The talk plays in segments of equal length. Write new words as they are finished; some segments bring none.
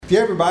If you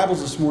have your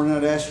Bibles this morning,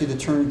 I'd ask you to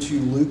turn to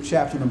Luke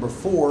chapter number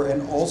 4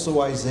 and also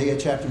Isaiah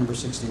chapter number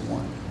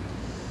 61.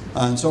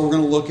 And so we're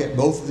going to look at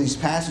both of these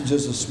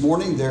passages this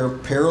morning. They're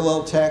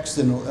parallel texts,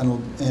 and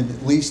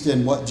at least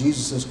in what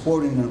Jesus is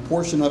quoting in a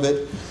portion of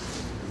it.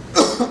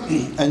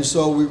 And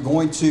so we're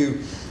going to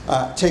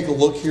take a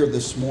look here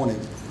this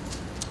morning.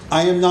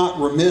 I am not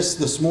remiss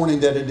this morning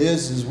that it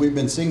is, as we've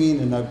been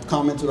singing, and I've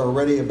commented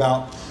already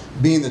about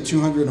being the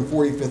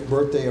 245th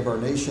birthday of our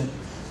nation.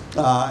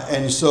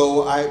 And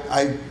so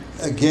I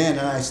again,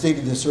 and I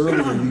stated this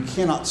earlier, you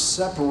cannot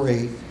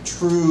separate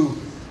true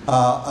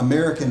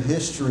American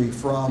history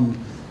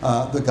from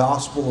the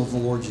gospel of the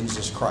Lord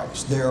Jesus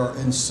Christ. They are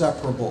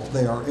inseparable.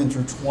 They are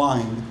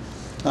intertwined.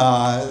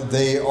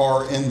 They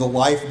are in the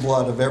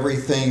lifeblood of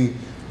everything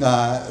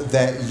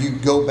that you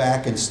go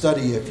back and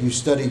study. If you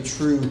study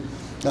true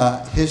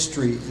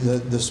history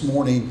this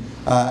morning,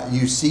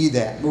 you see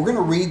that. We're going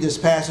to read this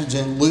passage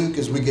in Luke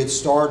as we get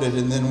started,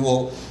 and then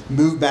we'll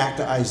move back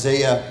to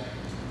Isaiah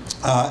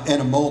in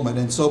a moment.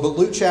 And so, but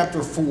Luke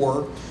chapter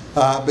 4,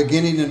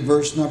 beginning in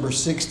verse number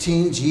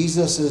 16,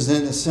 Jesus is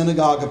in the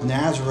synagogue of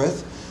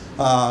Nazareth.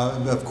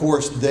 Of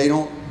course, they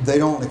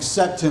don't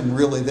accept him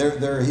really.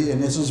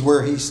 And this is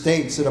where he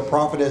states that a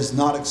prophet is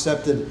not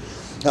accepted.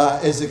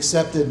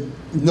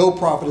 No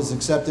prophet is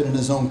accepted in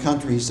his own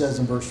country, he says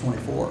in verse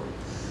 24.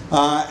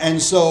 And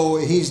so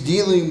he's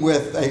dealing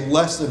with a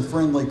less than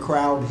friendly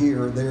crowd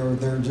here.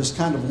 They're just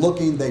kind of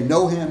looking. They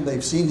know him.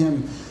 They've seen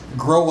him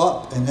grow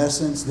up. In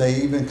essence, they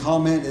even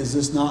comment, "Is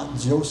this not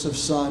Joseph's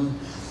son?"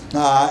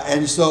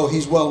 And so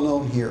he's well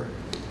known here,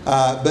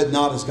 but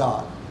not as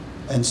God.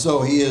 And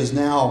so he is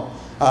now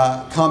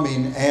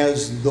coming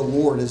as the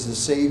Lord, as the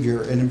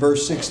Savior. And in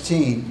verse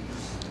 16,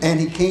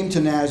 "And he came to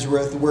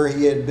Nazareth where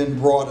he had been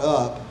brought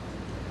up.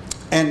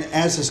 And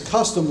as his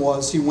custom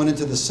was, he went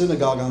into the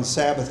synagogue on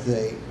Sabbath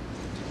day.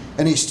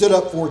 And he stood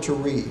up for to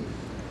read.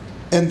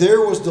 And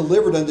there was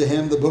delivered unto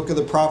him the book of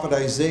the prophet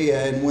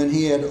Isaiah. And when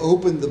he had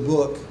opened the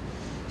book,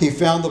 he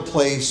found the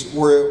place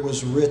where it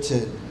was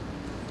written,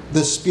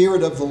 The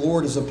Spirit of the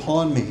Lord is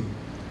upon me,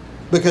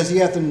 because he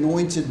hath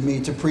anointed me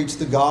to preach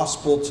the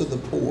gospel to the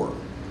poor.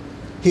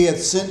 He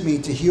hath sent me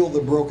to heal the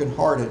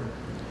brokenhearted,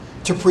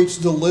 to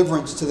preach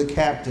deliverance to the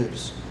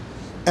captives,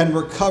 and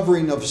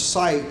recovering of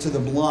sight to the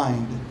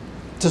blind,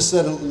 to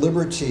set at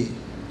liberty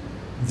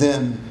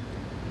them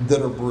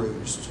that are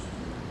bruised,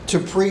 to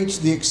preach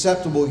the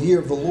acceptable year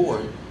of the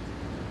Lord.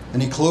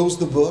 And he closed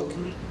the book,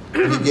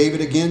 and he gave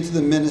it again to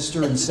the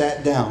minister, and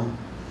sat down.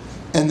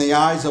 And the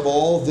eyes of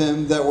all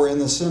them that were in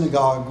the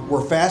synagogue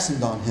were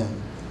fastened on him.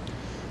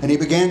 And he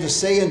began to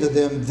say unto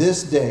them,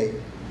 This day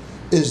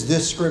is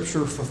this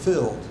scripture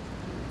fulfilled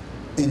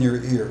in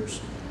your ears."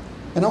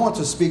 And I want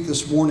to speak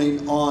this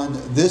morning on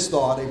this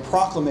thought, a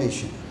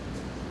proclamation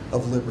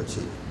of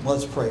liberty.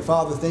 Let's pray.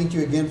 Father, thank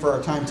you again for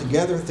our time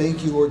together.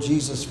 Thank you, Lord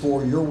Jesus,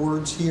 for your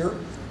words here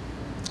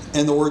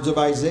and the words of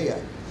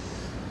Isaiah.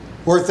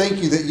 Lord,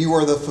 thank you that you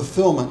are the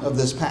fulfillment of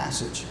this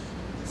passage.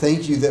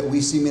 Thank you that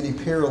we see many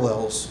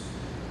parallels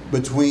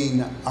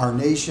between our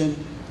nation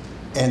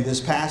and this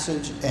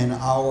passage and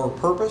our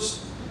purpose.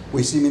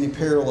 We see many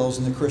parallels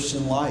in the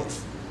Christian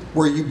life,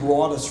 where you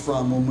brought us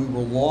from when we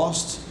were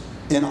lost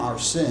in our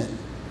sin,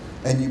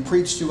 and you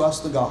preached to us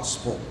the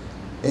gospel,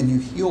 and you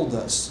healed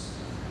us,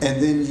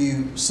 and then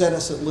you set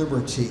us at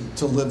liberty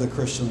to live the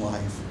Christian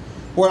life.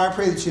 Lord, I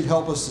pray that you'd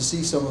help us to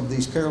see some of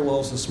these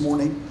parallels this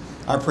morning.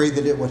 I pray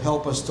that it would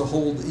help us to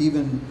hold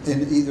even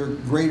in either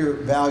greater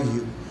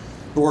value,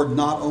 Lord,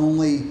 not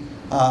only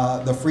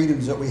the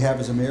freedoms that we have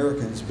as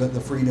Americans, but the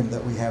freedom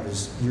that we have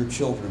as your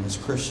children, as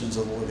Christians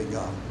of the living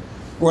God.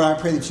 Lord, I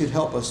pray that you'd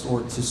help us,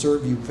 Lord, to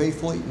serve you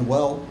faithfully and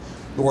well.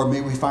 Lord,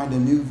 may we find a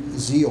new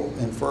zeal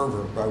and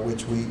fervor by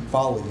which we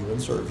follow you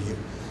and serve you.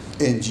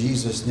 In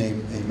Jesus'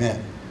 name,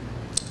 amen.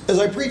 As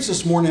I preach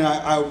this morning,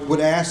 I would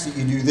ask that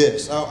you do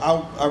this.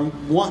 I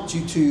want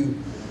you to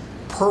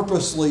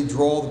purposely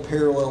draw the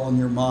parallel in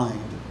your mind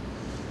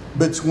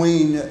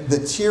between the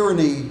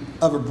tyranny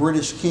of a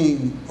British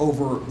king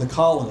over the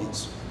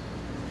colonies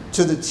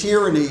to the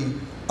tyranny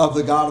of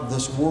the God of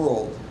this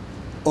world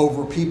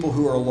over people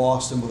who are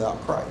lost and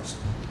without Christ.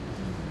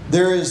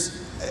 There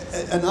is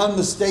an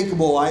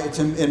unmistakable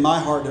item in my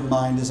heart and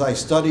mind as I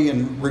study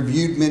and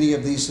reviewed many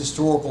of these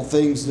historical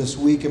things this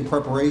week in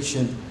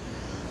preparation,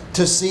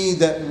 to see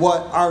that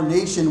what our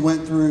nation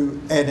went through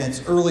in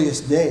its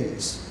earliest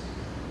days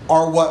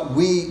are what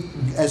we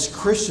as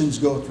Christians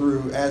go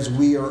through as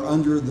we are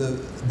under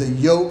the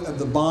yoke of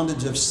the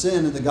bondage of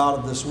sin and the God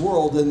of this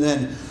world, and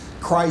then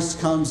Christ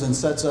comes and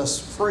sets us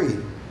free.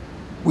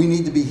 We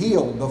need to be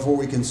healed before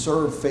we can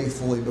serve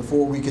faithfully,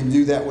 before we can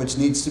do that which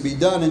needs to be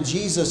done. And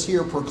Jesus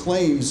here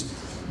proclaims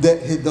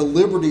that the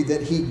liberty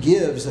that he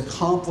gives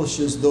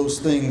accomplishes those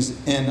things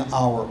in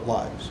our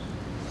lives.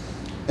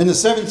 In the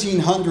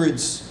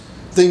 1700s,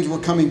 things were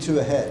coming to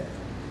a head.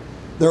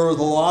 There was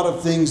a lot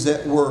of things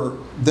that were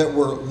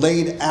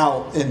laid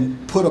out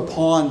and put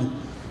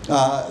upon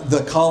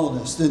the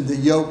colonists, and the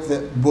yoke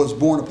that was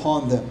borne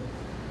upon them.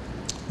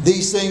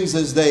 These things,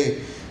 as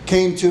they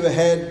came to a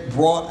head,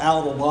 brought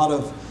out a lot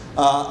of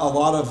a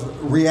lot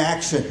of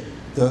reaction.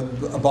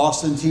 The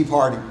Boston Tea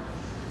Party,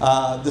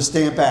 the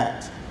Stamp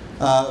Act,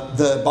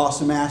 the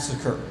Boston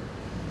Massacre,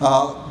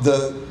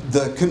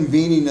 the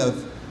convening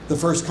of the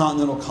First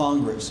Continental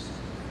Congress,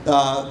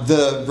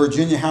 the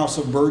Virginia House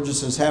of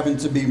Burgesses having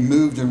to be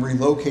moved and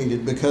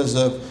relocated because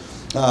of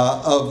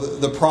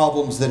the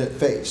problems that it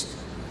faced.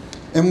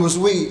 And as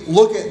we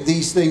look at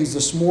these things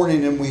this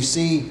morning and we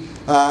see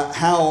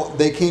how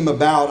they came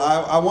about,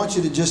 I want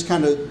you to just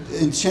kind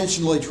of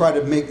intentionally try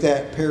to make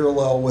that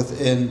parallel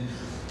within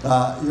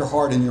your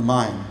heart and your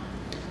mind.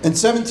 In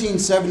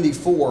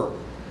 1774,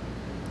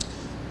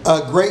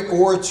 a great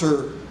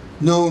orator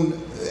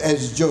known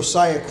as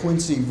Josiah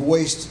Quincy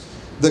voiced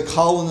the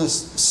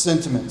colonists'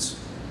 sentiments.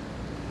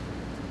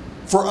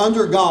 For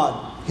under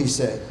God, he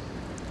said,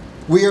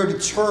 we are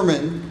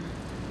determined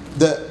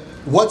that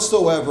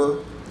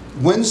whatsoever,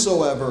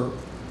 whensoever,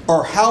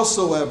 or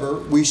howsoever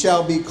we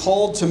shall be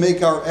called to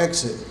make our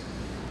exit,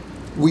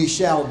 we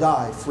shall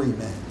die free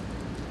men.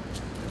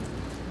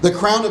 The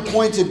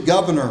crown-appointed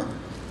governor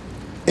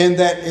in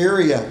that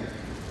area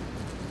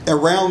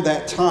around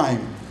that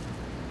time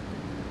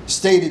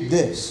stated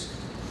this: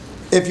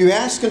 if you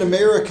ask an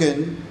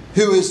American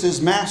who is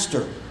his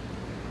master,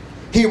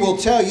 he will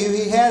tell you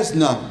he has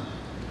none,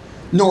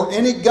 nor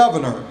any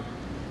governor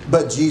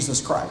but Jesus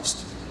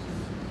Christ.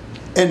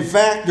 In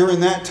fact, during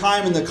that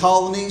time in the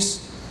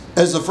colonies,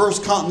 as the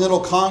First Continental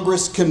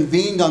Congress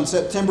convened on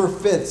September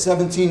 5th,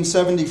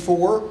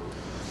 1774,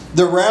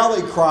 the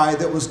rally cry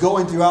that was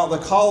going throughout the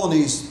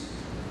colonies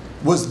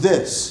was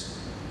this: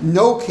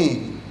 no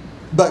king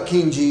but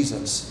King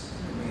Jesus.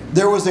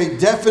 There was a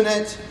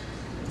definite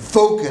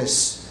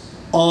focus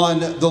on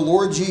the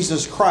Lord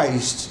Jesus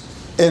Christ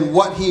and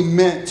what he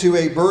meant to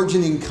a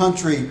burgeoning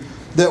country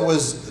that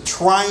was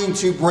trying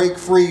to break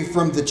free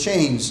from the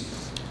chains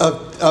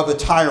of a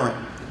tyrant.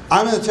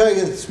 I'm going to tell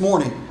you this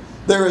morning,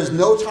 there is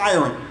no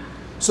tyrant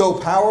so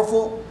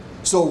powerful,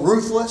 so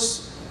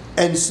ruthless,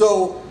 and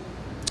so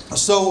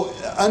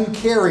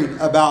uncaring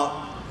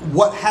about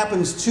what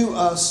happens to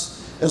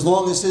us as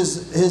long as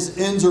his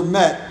ends are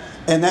met,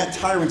 and that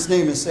tyrant's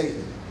name is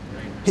Satan.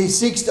 He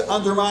seeks to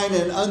undermine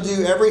and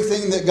undo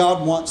everything that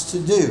God wants to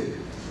do.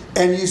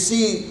 And you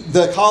see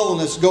the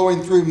colonists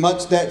going through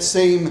much that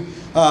same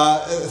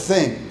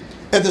thing.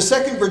 At the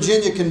Second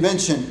Virginia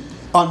Convention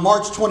on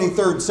March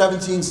 23rd,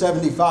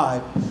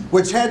 1775,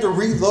 which had to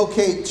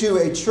relocate to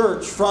a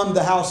church from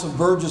the House of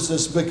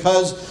Burgesses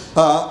because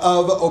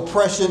of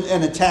oppression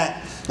and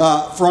attack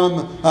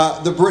from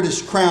the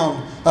British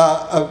Crown,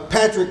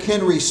 Patrick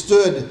Henry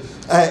stood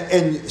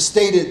and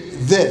stated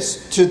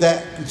this to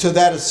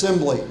that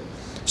assembly: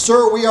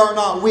 "Sir, we are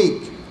not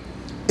weak,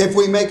 if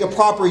we make a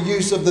proper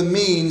use of the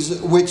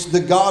means which the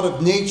God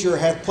of nature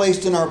hath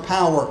placed in our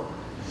power.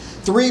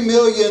 3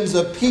 millions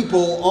of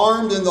people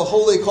armed in the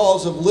holy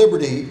cause of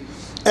liberty,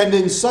 and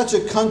in such a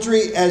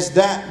country as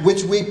that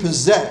which we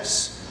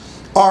possess,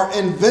 are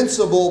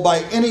invincible by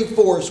any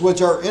force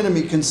which our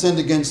enemy can send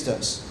against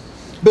us.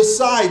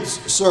 Besides,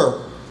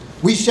 sir,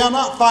 we shall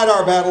not fight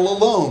our battle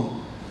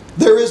alone.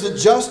 There is a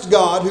just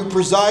God who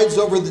presides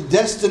over the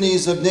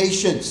destinies of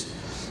nations,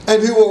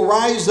 and who will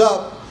rise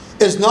up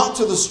is not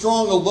to the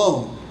strong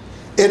alone.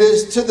 It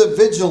is to the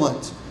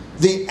vigilant,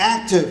 the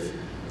active,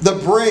 the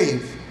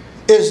brave.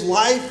 Is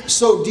life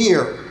so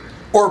dear,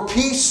 or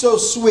peace so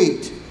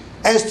sweet,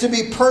 as to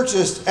be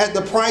purchased at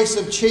the price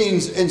of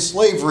chains and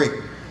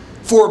slavery?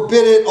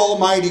 Forbid it,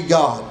 Almighty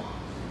God.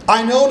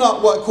 I know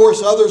not what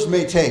course others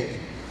may take,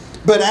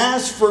 but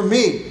as for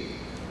me,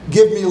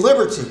 give me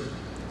liberty,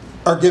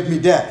 or give me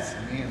death."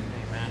 Amen.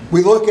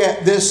 We look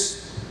at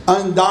this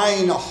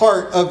undying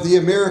heart of the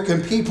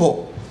American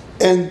people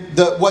and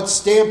what's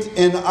stamped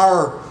in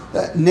our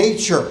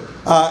nature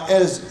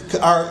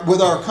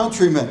with our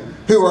countrymen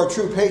who are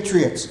true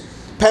patriots.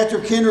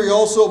 Patrick Henry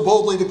also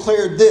boldly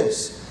declared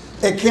this: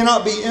 "It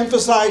cannot be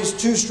emphasized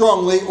too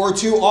strongly or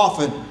too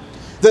often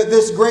that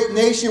this great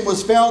nation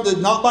was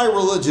founded not by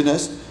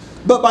religionists,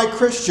 but by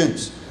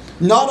Christians,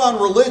 not on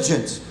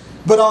religions,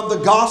 but on the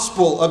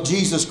gospel of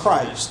Jesus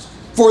Christ.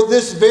 For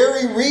this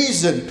very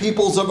reason,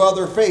 peoples of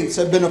other faiths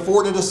have been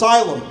afforded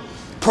asylum,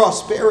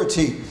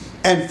 prosperity,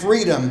 and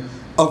freedom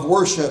of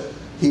worship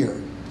here."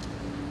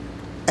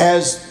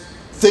 As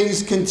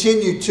things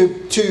continue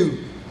to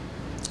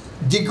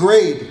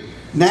degrade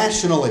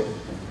nationally,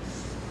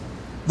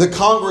 the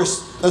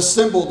Congress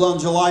assembled on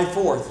July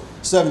 4th,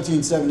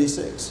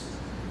 1776.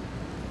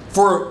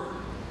 For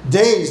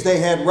days they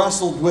had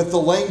wrestled with the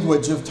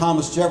language of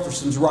Thomas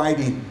Jefferson's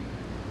writing.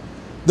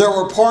 There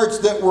were parts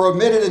that were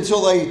omitted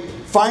until they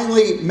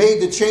finally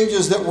made the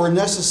changes that were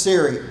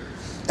necessary.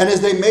 And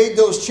as they made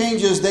those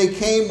changes, they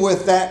came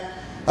with that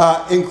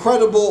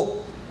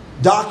incredible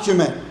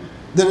document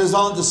that is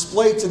on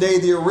display today,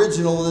 the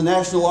original in the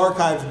National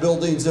Archives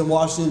buildings in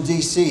Washington,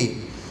 D.C.,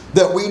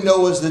 that we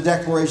know as the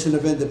Declaration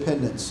of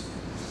Independence.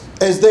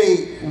 As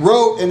they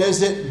wrote and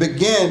as it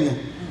began,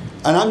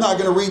 and I'm not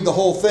going to read the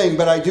whole thing,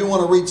 but I do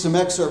want to read some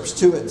excerpts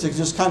to it to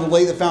just kind of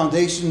lay the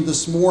foundation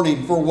this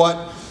morning for what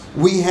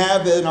we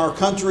have in our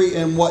country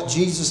and what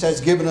Jesus has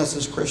given us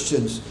as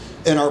Christians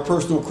in our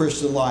personal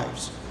Christian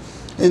lives.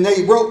 And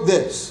they wrote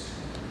this: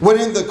 when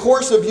in the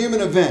course of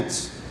human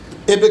events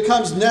it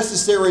becomes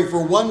necessary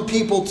for one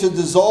people to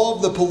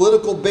dissolve the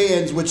political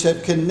bands which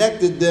have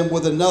connected them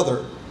with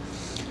another,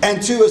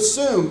 and to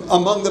assume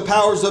among the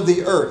powers of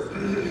the earth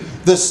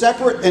the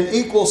separate and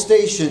equal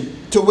station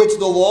to which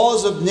the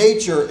laws of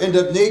nature and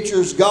of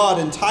nature's God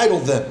entitle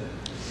them,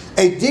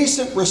 a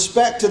decent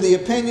respect to the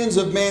opinions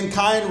of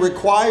mankind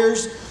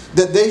requires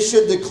that they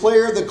should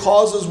declare the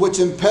causes which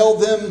impel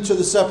them to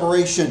the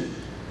separation.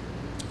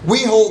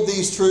 We hold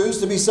these truths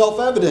to be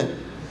self-evident: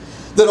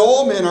 that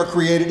all men are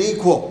created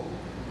equal,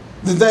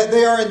 that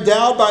they are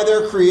endowed by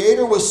their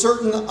Creator with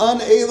certain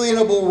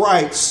unalienable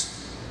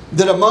rights,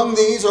 that among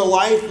these are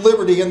life,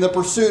 liberty, and the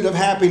pursuit of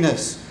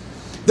happiness,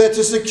 that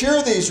to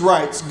secure these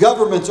rights,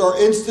 governments are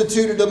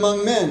instituted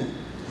among men,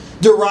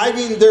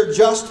 deriving their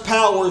just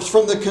powers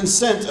from the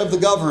consent of the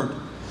governed,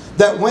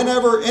 that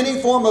whenever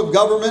any form of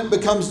government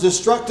becomes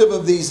destructive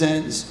of these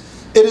ends,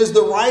 it is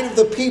the right of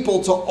the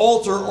people to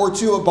alter or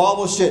to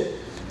abolish it,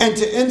 and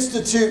to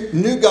institute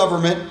new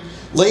government,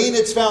 laying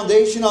its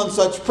foundation on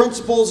such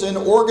principles and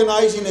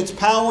organizing its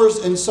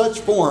powers in such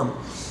form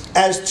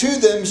as to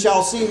them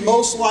shall seem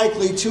most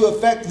likely to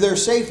affect their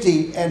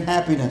safety and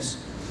happiness.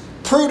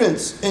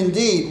 Prudence,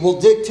 indeed, will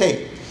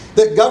dictate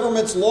that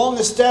governments long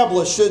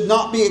established should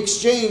not be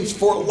exchanged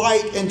for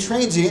light and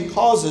transient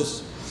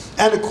causes.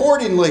 And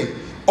accordingly,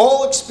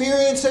 all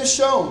experience has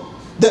shown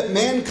that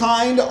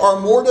mankind are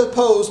more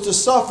disposed to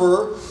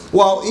suffer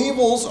while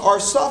evils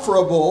are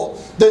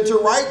sufferable than to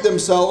right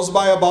themselves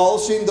by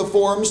abolishing the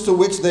forms to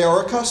which they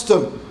are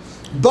accustomed.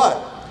 But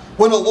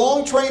when a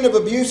long train of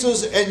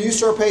abuses and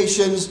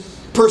usurpations,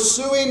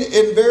 pursuing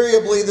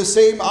invariably the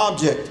same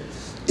object,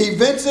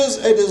 evinces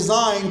a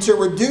design to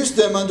reduce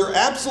them under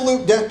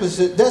absolute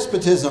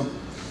despotism,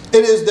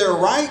 it is their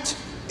right,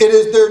 it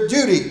is their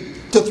duty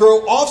to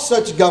throw off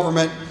such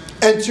government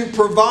and to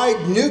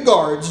provide new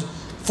guards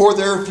for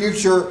their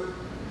future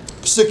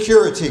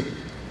security.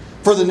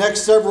 For the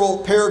next several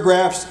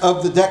paragraphs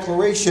of the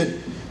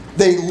Declaration,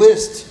 they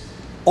list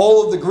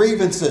all of the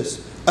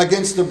grievances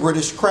against the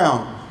British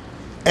Crown.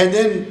 And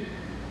then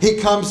he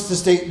comes to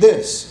state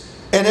this: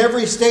 in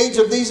every stage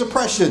of these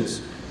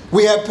oppressions,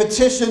 we have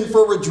petitioned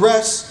for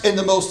redress in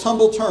the most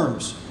humble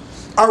terms.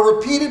 Our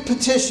repeated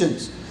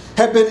petitions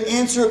have been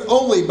answered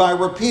only by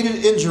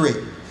repeated injury.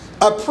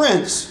 A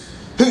prince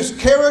whose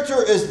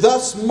character is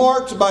thus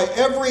marked by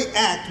every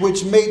act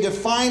which may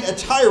define a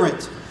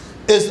tyrant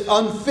is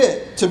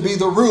unfit to be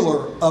the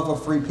ruler of a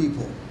free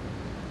people.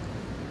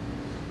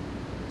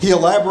 He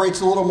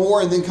elaborates a little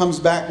more and then comes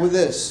back with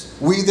this: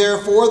 we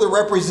therefore, the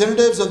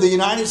representatives of the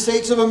United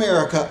States of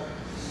America,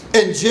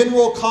 in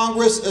General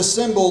Congress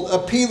assembled,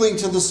 appealing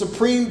to the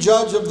Supreme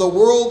Judge of the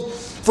world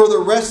for the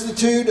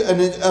rectitude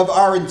of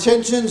our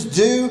intentions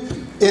due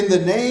in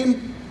the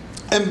name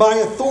and by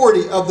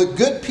authority of the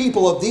good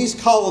people of these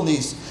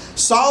colonies,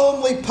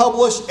 solemnly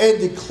publish and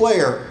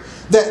declare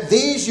that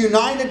these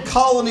united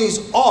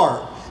colonies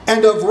are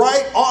and of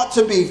right ought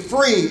to be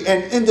free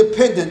and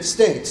independent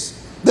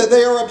states, that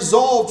they are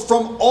absolved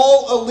from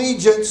all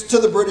allegiance to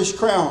the British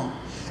Crown,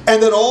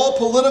 and that all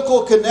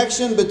political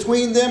connection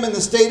between them and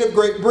the state of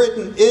Great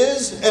Britain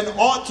is and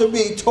ought to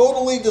be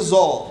totally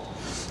dissolved,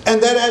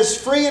 and that as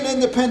free and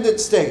independent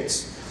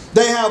states,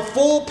 they have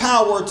full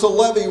power to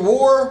levy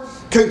war,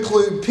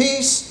 conclude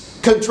peace,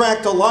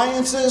 contract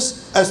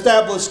alliances,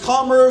 establish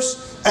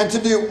commerce, and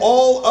to do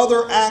all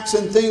other acts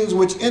and things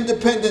which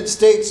independent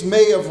states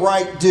may of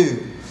right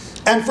do.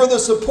 And for the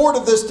support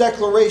of this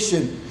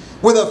declaration,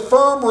 with a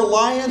firm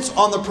reliance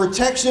on the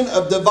protection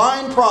of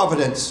divine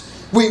providence,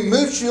 we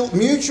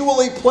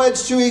mutually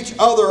pledge to each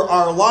other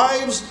our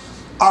lives,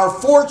 our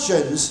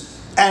fortunes,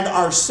 and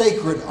our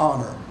sacred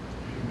honor.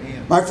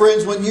 Amen. My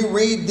friends, when you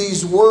read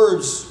these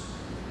words,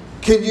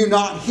 can you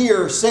not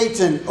hear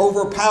Satan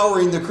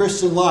overpowering the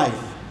Christian life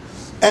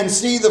and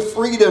see the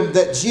freedom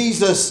that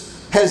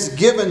Jesus has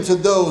given to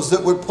those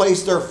that would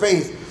place their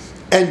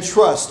faith and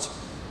trust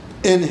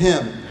in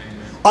Him?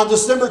 On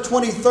December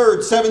 23rd,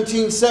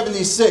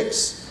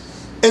 1776,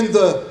 in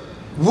the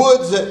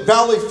woods at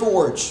Valley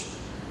Forge,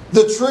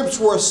 the troops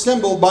were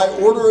assembled by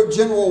order of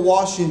General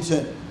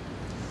Washington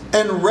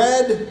and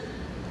read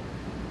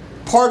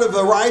part of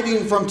the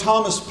writing from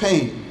Thomas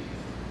Paine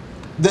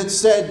that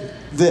said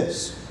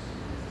this: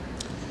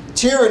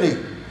 tyranny,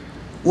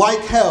 like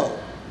hell,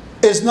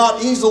 is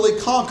not easily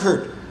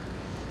conquered,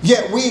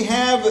 yet we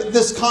have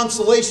this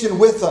consolation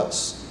with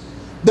us,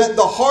 that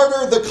the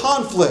harder the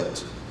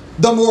conflict,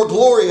 the more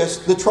glorious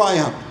the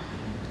triumph.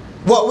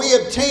 What we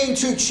obtain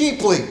too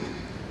cheaply,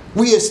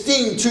 we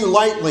esteem too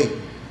lightly.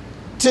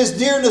 'Tis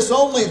dearness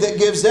only that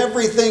gives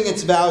everything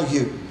its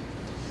value.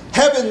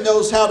 Heaven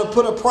knows how to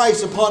put a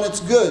price upon its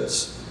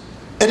goods,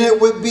 and it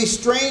would be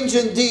strange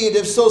indeed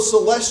if so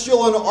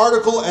celestial an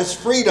article as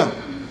freedom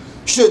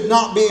should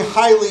not be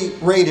highly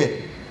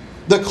rated.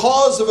 The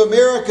cause of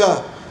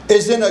America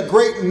is in a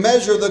great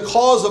measure the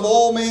cause of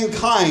all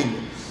mankind.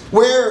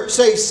 Where,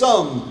 say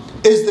some,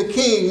 is the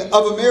King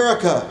of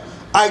America?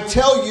 I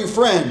tell you,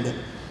 friend,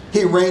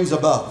 He reigns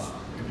above.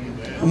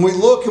 And we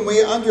look and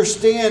we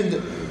understand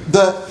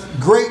the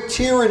great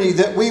tyranny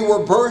that we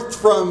were birthed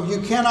from. You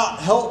cannot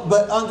help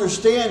but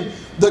understand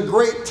the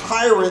great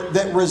tyrant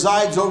that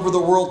resides over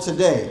the world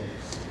today.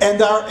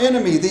 And our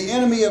enemy, the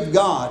enemy of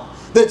God,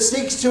 that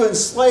seeks to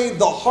enslave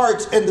the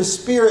hearts and the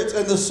spirits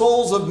and the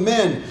souls of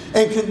men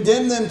and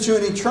condemn them to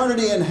an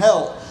eternity in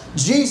hell.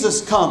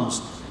 Jesus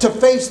comes to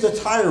face the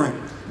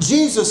tyrant.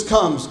 Jesus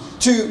comes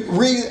to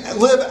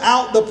live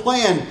out the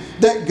plan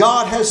that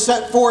God has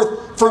set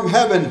forth from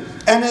heaven.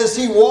 And as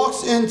He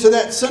walks into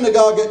that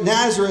synagogue at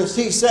Nazareth,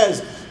 He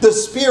says, "The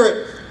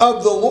Spirit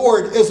of the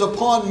Lord is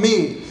upon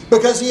me,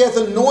 because He hath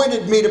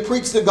anointed me to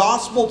preach the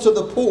gospel to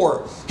the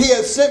poor. He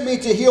hath sent me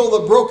to heal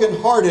the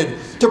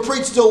brokenhearted, to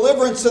preach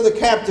deliverance to the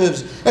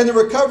captives, and the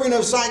recovering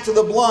of sight to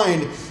the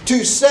blind,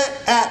 to set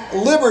at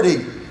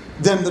liberty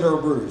them that are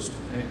bruised."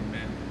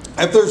 Amen.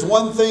 If there's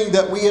one thing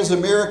that we as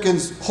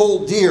Americans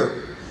hold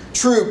dear,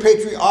 true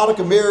patriotic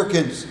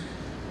Americans,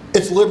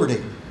 it's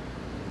liberty.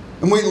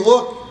 And we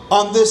look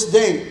on this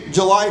date,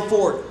 July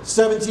 4th,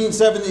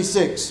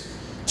 1776,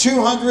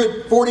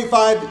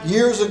 245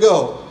 years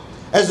ago,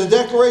 as the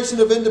Declaration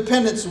of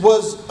Independence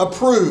was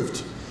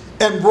approved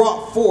and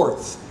brought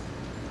forth,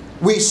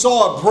 we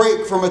saw a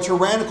break from a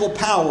tyrannical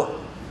power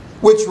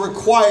which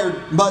required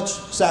much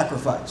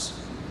sacrifice.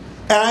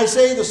 And I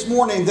say this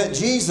morning that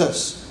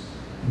Jesus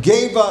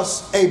gave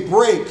us a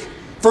break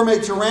from a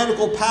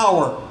tyrannical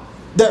power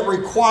that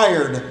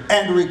required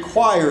and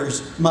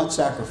requires much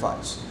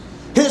sacrifice.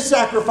 His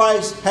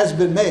sacrifice has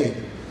been made.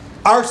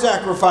 Our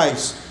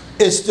sacrifice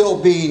is still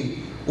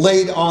being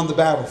laid on the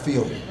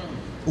battlefield.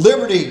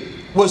 Liberty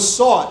was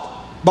sought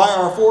by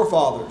our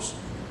forefathers,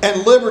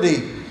 and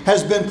liberty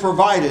has been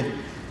provided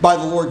by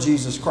the Lord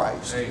Jesus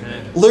Christ.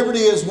 Amen.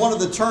 Liberty is one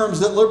of the terms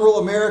that liberal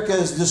America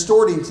is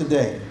distorting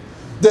today,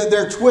 that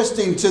they're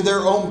twisting to their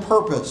own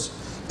purpose.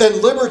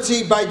 And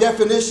liberty, by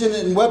definition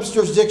in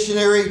Webster's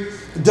dictionary,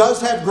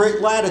 does have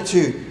great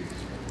latitude.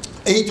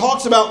 He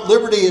talks about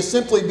liberty as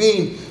simply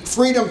being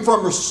freedom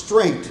from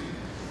restraint.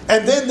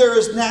 And then there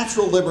is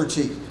natural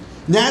liberty.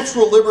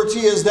 Natural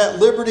liberty is that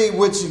liberty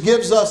which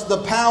gives us the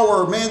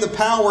power, the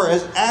power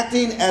as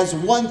acting as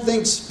one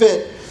thinks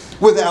fit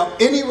without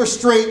any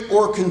restraint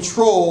or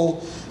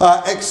control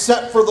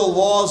except for the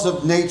laws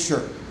of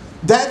nature.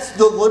 That's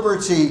the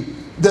liberty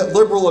that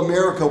liberal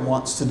America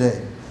wants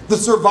today. The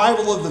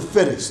survival of the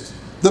fittest,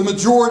 the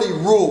majority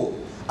rule.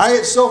 I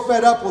get so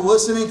fed up with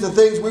listening to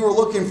things. We were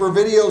looking for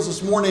videos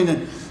this morning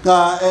and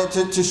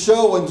to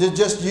show and to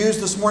just use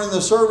this morning in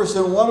the service.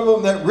 And one of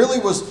them that really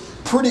was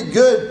pretty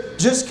good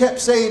just kept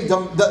saying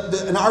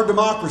in our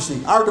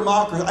democracy.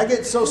 I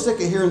get so sick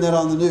of hearing that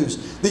on the news.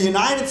 The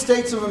United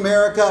States of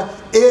America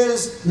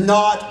is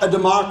not a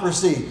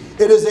democracy.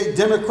 It is a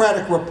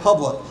democratic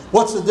republic.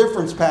 What's the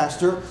difference,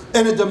 Pastor?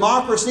 In a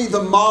democracy,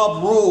 the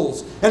mob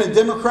rules. In a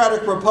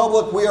democratic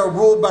republic, we are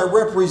ruled by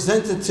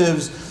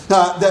representatives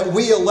that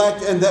we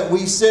elect and that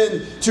we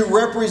send to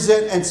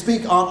represent and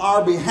speak on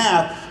our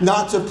behalf,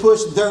 not to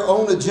push their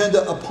own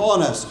agenda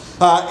upon us.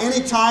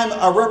 Anytime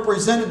a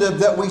representative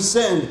that we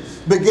send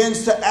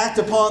begins to act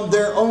upon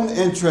their own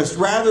interest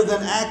rather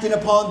than acting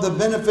upon the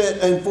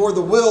benefit and for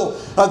the will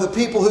of the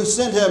people who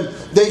sent him,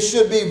 they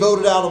should be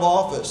voted out of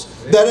office.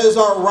 That is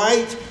our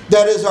right.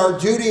 That is our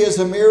duty as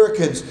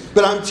Americans.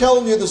 But I'm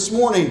telling you this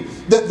morning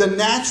that the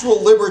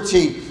natural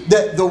liberty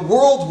that the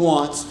world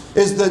wants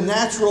is the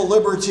natural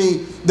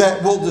liberty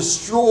that will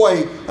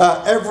destroy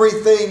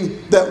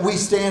everything that we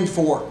stand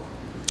for.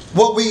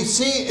 What we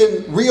see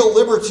in real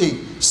liberty,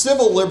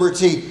 civil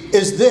liberty,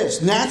 is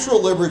this: natural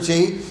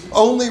liberty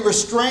only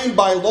restrained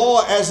by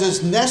law as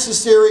is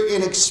necessary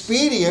and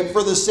expedient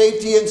for the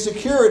safety and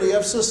security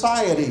of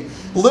society.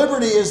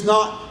 Liberty is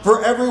not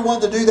for everyone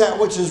to do that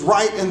which is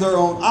right in their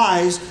own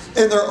eyes,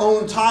 in their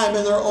own time,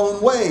 in their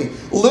own way.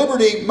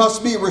 Liberty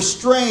must be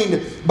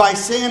restrained by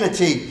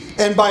sanity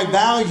and by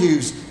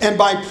values and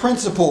by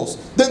principles.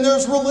 Then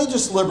there's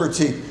religious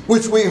liberty,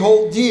 which we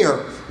hold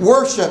dear.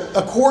 Worship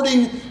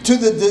according to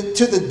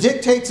the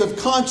dictates of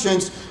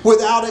conscience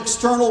without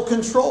external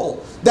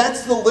control.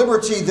 That's the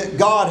liberty that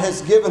God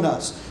has given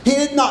us. He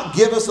did not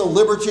give us a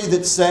liberty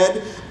that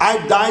said,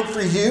 "I've died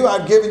for you,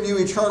 I've given you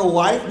eternal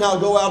life, now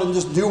go out and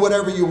just do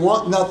whatever you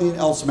want, nothing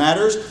else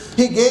matters."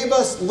 He gave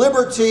us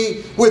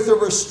liberty with the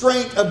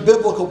restraint of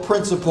biblical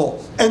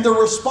principle and the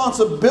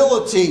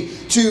responsibility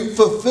to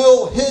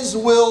fulfill His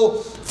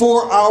will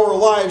for our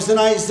lives. In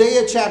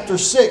Isaiah chapter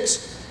 6,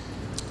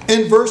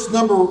 in verse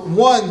number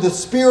 1, the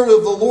Spirit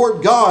of the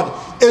Lord God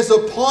is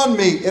upon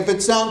me. If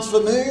it sounds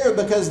familiar,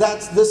 because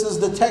this is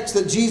the text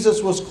that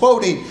Jesus was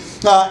quoting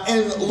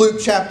in Luke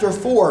chapter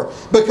 4.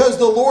 "Because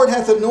the Lord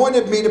hath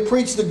anointed me to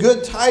preach the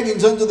good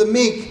tidings unto the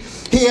meek.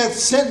 He hath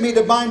sent me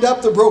to bind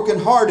up the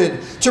brokenhearted,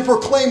 to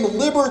proclaim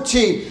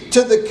liberty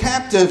to the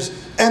captives,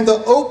 and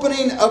the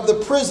opening of the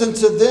prison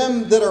to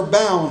them that are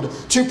bound,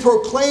 to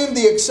proclaim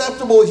the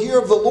acceptable year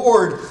of the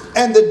Lord,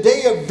 and the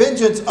day of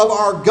vengeance of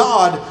our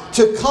God,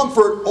 to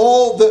comfort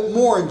all that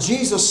mourn."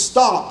 Jesus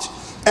stopped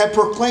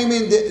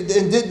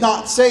and did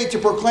not say to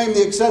proclaim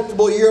the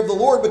acceptable year of the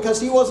Lord, because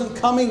he wasn't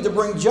coming to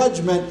bring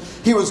judgment.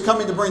 He was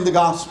coming to bring the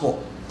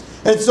gospel.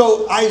 And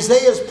so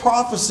Isaiah's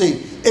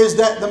prophecy is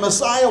that the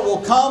Messiah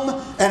will come,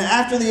 and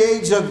after the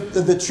age of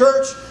the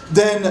church,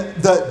 then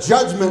the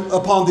judgment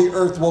upon the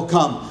earth will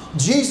come.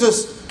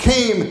 Jesus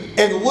came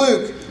in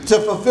Luke to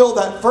fulfill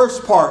that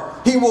first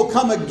part. He will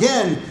come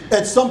again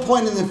at some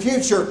point in the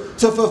future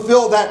to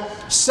fulfill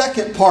that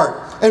second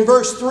part. In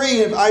verse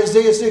 3 of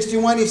Isaiah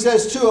 61, he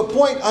says, to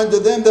appoint unto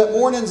them that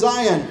mourn in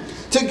Zion,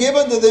 to give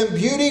unto them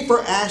beauty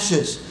for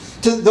ashes,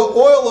 to the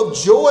oil of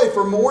joy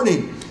for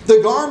mourning,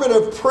 the garment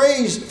of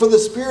praise for the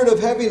spirit of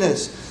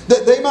heaviness,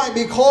 that they might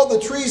be called the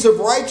trees of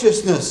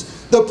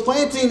righteousness, the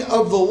planting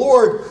of the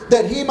Lord,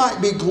 that he might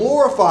be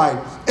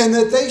glorified, and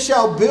that they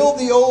shall build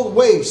the old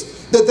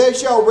waste, that they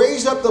shall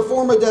raise up the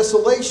former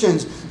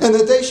desolations, and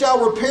that they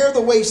shall repair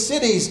the waste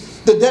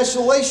cities, the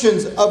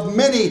desolations of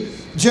many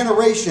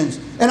generations.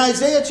 In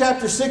Isaiah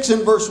chapter 6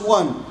 and verse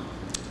 1,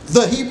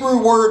 the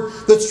Hebrew word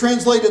that's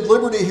translated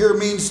liberty here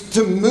means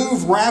to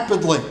move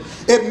rapidly.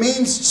 It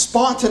means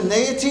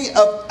spontaneity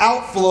of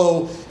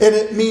outflow, and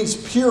it means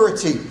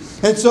purity.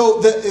 And so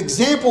the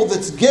example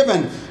that's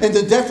given in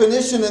the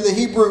definition in the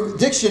Hebrew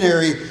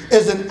dictionary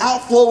is an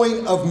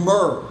outflowing of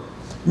myrrh.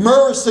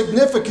 Myrrh is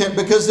significant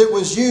because it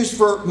was used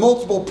for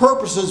multiple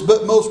purposes,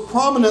 but most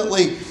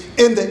prominently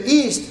in the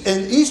East,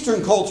 in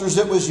Eastern cultures,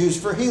 it was used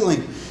for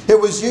healing. It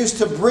was used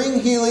to bring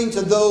healing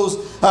to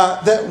those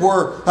that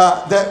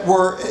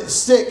were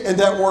sick and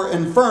that were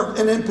infirm.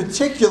 And in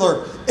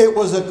particular, it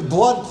was a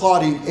blood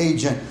clotting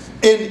agent.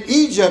 In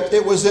Egypt,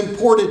 it was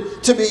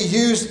imported to be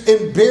used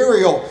in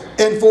burial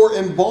and for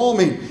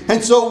embalming.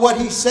 And so what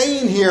he's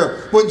saying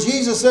here, when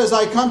Jesus says,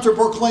 I come to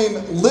proclaim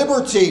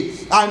liberty,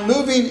 I'm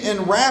moving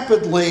in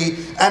rapidly,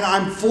 and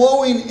I'm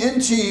flowing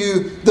into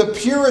you the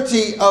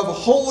purity of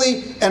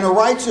holy and a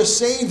righteous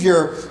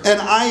Savior,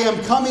 and I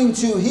am coming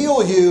to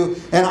heal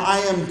you, and I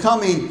am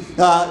coming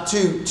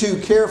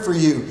to care for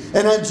you.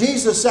 And on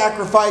Jesus'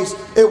 sacrifice,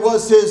 it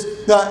was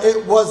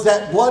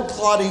that blood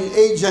clotting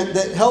agent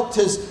that helped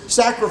his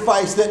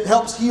sacrifice, that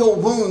helps heal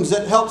wounds,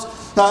 that helps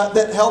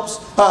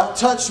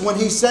touch. When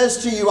he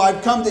says to you,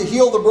 I've come to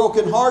heal the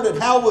brokenhearted,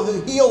 how will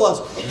he heal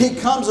us? He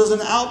comes as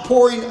an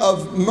outpouring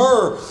of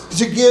myrrh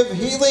to give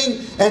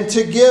healing and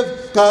to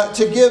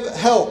give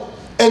help.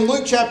 In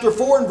Luke chapter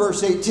 4 and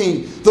verse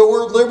 18, the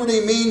word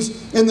liberty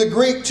means in the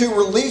Greek to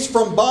release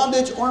from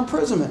bondage or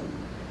imprisonment.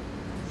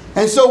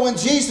 And so when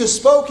Jesus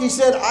spoke, he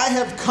said, I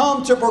have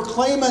come to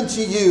proclaim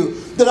unto you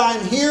that I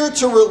am here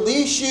to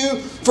release you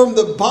from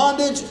the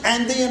bondage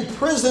and the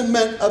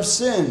imprisonment of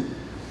sin.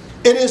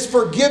 It is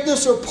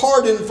forgiveness or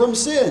pardon from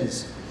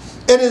sins.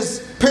 It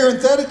is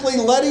parenthetically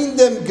letting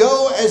them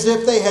go as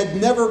if they had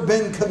never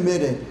been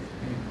committed.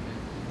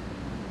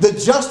 The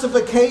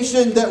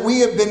justification that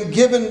we have been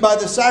given by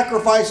the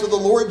sacrifice of the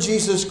Lord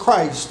Jesus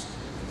Christ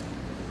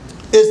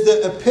is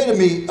the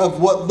epitome of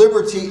what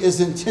liberty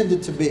is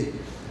intended to be.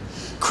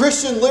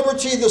 Christian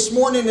liberty this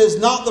morning is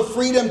not the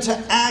freedom to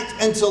act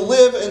and to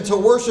live and to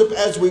worship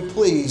as we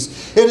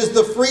please. It is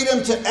the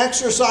freedom to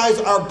exercise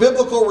our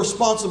biblical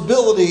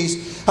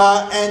responsibilities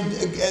and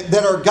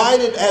that are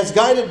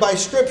guided by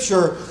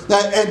Scripture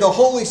and the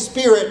Holy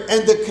Spirit,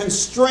 and the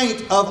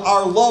constraint of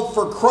our love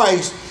for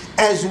Christ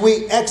as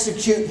we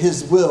execute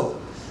His will.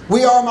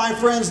 We are, my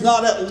friends,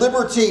 not at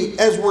liberty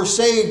as we're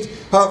saved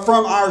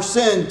from our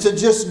sin to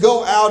just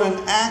go out and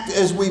act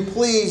as we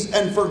please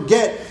and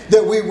forget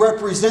that we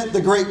represent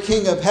the great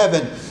King of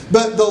heaven.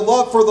 But the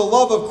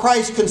love of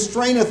Christ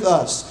constraineth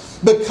us,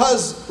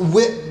 because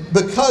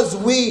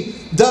we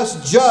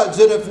thus judge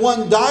that if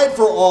one died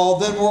for all,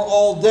 then we're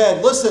all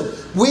dead. Listen,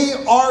 we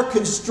are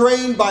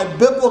constrained by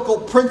biblical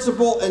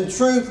principle and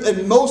truth,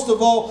 and most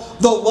of all,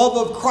 the love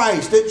of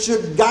Christ. It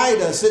should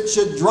guide us. It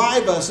should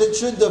drive us. It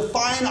should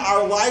define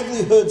our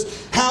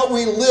livelihoods, how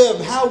we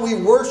live, how we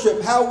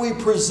worship, how we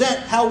present,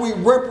 how we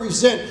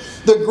represent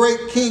the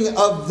great King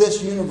of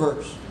this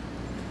universe.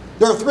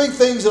 There are three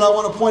things that I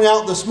want to point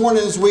out this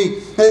morning as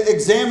we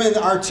examine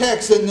our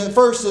text. And the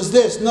first is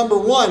this. Number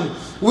one,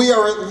 we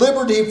are at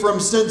liberty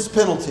from sin's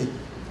penalty.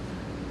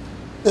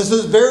 This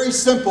is very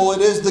simple.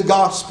 It is the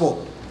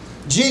gospel.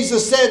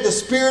 Jesus said, the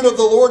Spirit of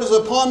the Lord is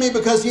upon me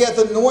because He hath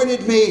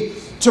anointed me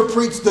to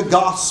preach the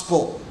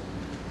gospel.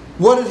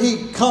 What did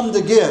He come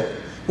to give?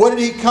 What did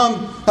He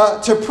come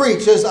to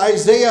preach? As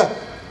Isaiah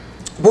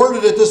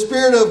worded it, the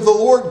Spirit of the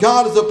Lord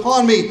God is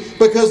upon me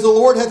because the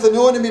Lord hath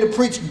anointed me to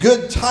preach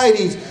good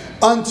tidings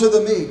unto the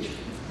meek.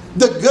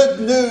 The good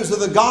news of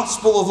the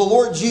gospel of the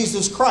Lord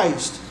Jesus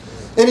Christ.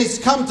 And He's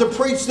come to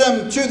preach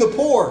them to the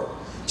poor.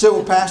 You say,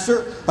 well,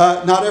 Pastor,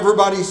 not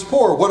everybody's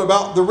poor. What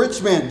about the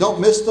rich man?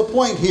 Don't miss the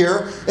point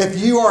here. If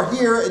you are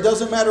here, it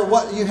doesn't matter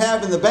what you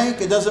have in the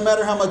bank. It doesn't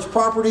matter how much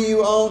property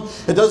you own.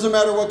 It doesn't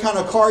matter what kind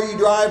of car you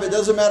drive. It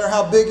doesn't matter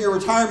how big your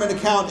retirement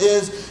account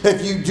is.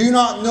 If you do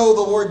not know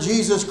the Lord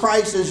Jesus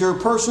Christ as your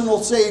personal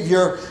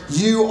Savior,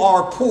 you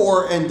are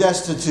poor and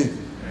destitute.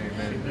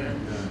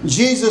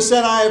 Jesus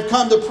said, I have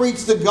come to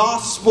preach the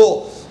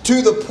gospel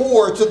to the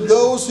poor, to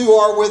those who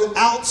are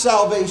without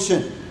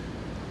salvation.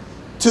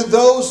 to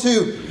those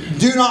who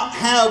do not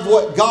have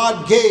what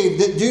God gave,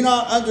 that do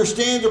not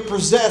understand or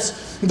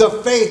possess the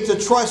faith to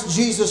trust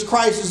Jesus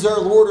Christ as their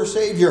Lord or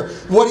Savior.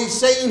 What he's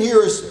saying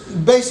here is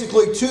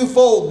basically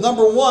twofold.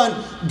 Number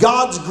one,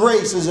 God's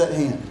grace is at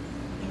hand.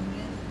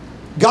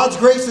 God's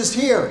grace is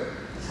here.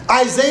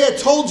 Isaiah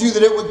told you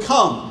that it would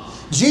come.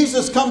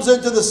 Jesus comes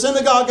into the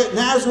synagogue at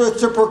Nazareth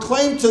to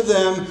proclaim to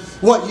them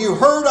what you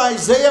heard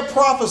Isaiah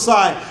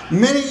prophesy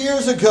many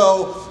years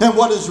ago, and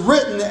what is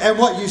written and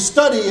what you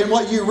study and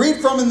what you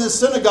read from in this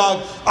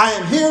synagogue. I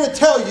am here to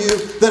tell you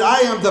that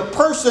I am the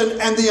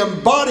person and the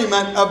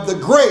embodiment of the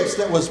grace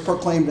that was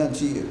proclaimed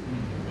unto you.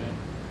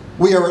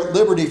 We are at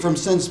liberty from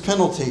sin's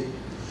penalty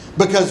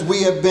because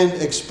we have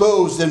been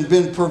exposed and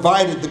been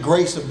provided the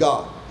grace of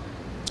God.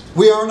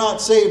 We are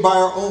not saved by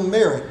our own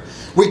merit.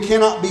 We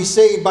cannot be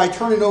saved by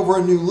turning over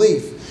a new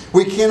leaf.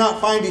 We cannot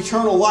find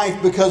eternal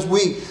life because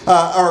we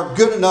are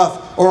good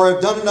enough or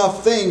have done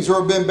enough things or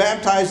have been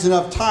baptized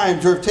enough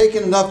times or have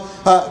taken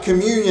enough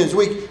communions.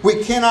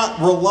 We cannot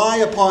rely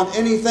upon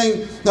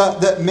anything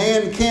that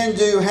man can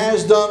do,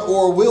 has done,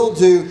 or will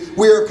do.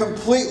 We are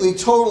completely,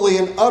 totally,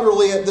 and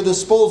utterly at the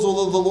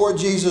disposal of the Lord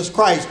Jesus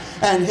Christ,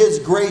 and His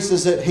grace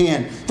is at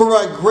hand. For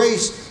by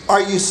grace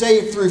are you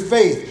saved through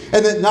faith,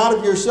 and that not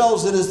of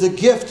yourselves, it is the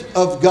gift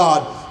of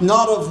God,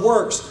 not of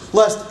works,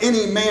 lest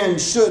any man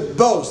should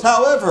boast.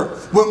 However,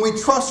 when we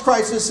trust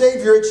Christ as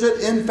Savior, it should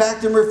in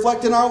fact and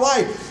reflect in our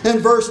life. In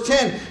verse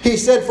 10, he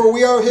said, "For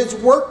we are His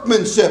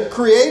workmanship,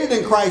 created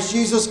in Christ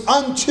Jesus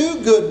unto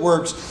good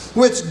works,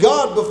 which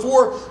God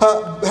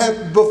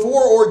had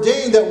before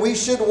ordained that we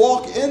should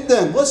walk in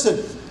them."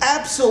 Listen,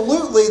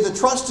 absolutely, the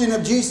trusting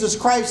of Jesus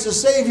Christ as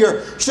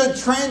Savior should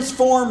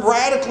transform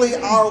radically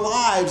our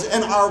lives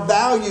and our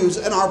values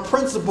and our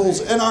principles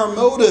and our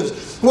motives.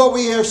 What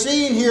we are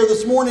seeing here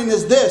this morning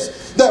is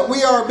this, that we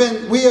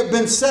have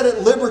been set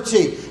at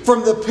liberty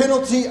from the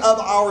penalty of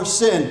our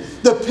sin,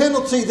 the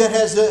penalty that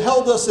has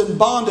held us in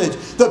bondage,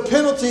 the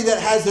penalty that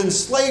has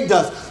enslaved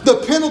us, the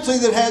penalty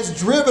that has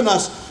driven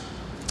us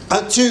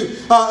to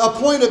a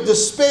point of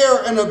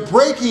despair and of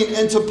breaking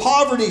into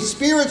poverty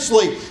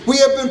spiritually. We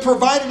have been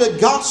provided a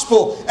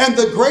gospel, and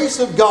the grace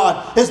of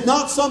God is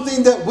not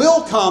something that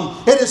will come.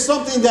 It is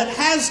something that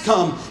has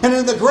come. And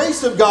in the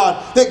grace of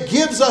God that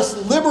gives us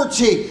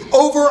liberty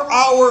over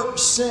our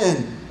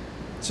sin.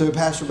 So,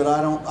 Pastor, but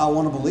I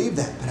want to believe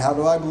that. But how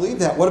do I believe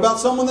that? What about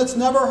someone that's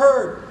never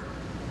heard?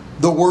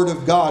 The Word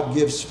of God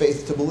gives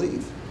faith to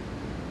believe.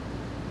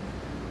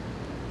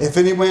 If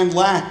any man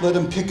lack, let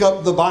him pick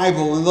up the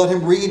Bible and let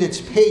him read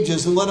its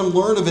pages and let him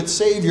learn of its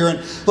Savior and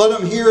let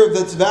him hear of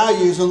its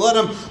values and let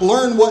him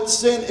learn what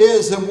sin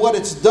is and what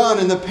it's done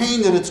and the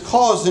pain that it's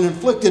caused and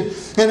inflicted.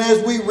 And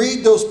as we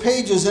read those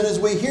pages and as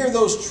we hear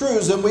those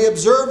truths and we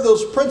observe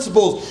those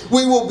principles,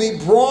 we will be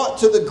brought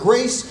to the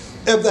grace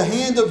of the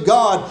hand of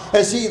God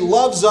as He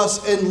loves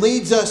us and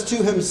leads us to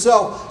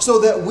Himself so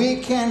that we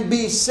can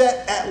be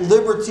set at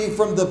liberty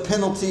from the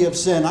penalty of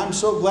sin. I'm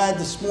so glad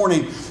this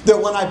morning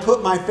that when I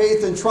put my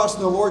faith and trust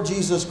in the Lord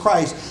Jesus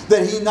Christ,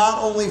 that He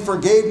not only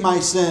forgave my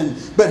sin,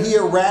 but He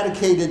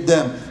eradicated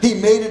them. He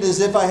made it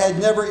as if I had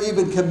never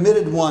even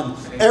committed one.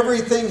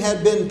 Everything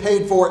had been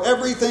paid for.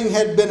 Everything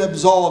had been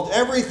absolved.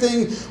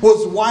 Everything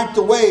was wiped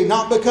away,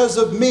 not because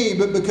of me,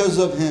 but because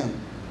of Him.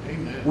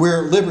 Amen.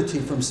 We're at liberty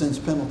from sin's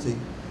penalty.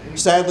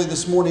 Sadly,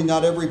 this morning,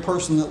 not every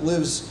person that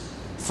lives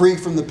free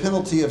from the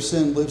penalty of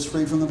sin lives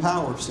free from the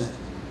power of sin.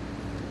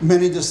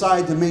 Many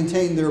decide to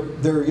maintain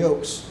their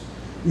yokes.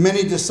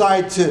 Many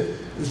decide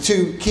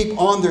to keep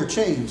on their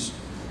chains.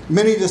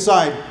 Many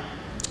decide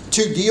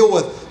to deal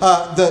with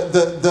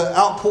the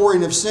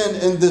outpouring of sin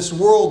in this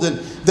world, and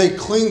they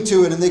cling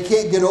to it and they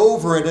can't get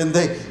over it, and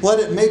they let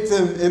it make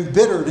them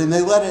embittered, and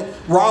they let it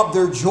rob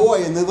their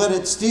joy, and they let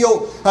it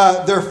steal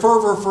their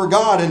fervor for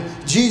God. And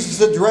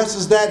Jesus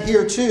addresses that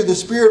here too. The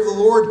Spirit of the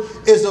Lord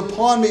is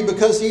upon me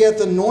because He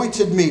hath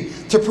anointed me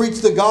to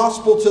preach the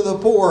gospel to the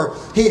poor.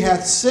 He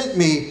hath sent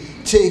me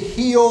to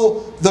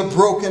heal the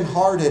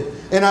brokenhearted.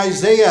 In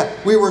Isaiah,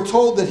 we were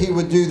told that He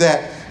would do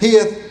that. He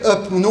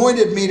hath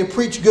anointed me to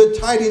preach good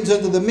tidings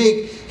unto the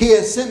meek. He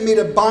hath sent me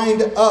to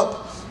bind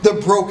up the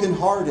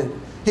brokenhearted.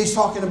 He's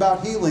talking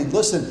about healing.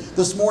 Listen,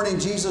 this morning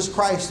Jesus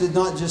Christ did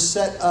not just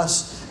set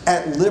us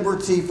at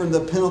liberty from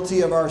the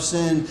penalty of our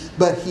sin,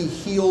 but He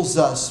heals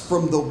us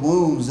from the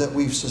wounds that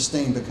we've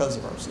sustained because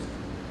of our sin.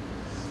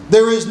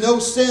 There is no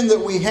sin that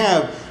we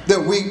have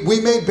that we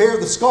may bear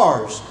the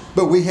scars,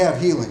 but we have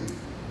healing.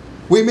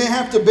 We may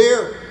have to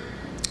bear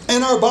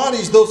in our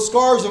bodies those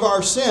scars of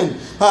our sin,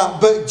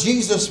 but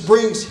Jesus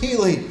brings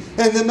healing.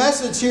 And the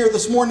message here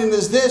this morning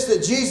is this,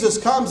 that Jesus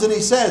comes and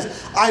He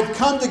says, I've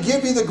come to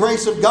give you the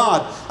grace of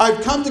God.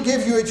 I've come to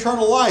give you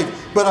eternal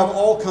life, but I've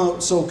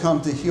also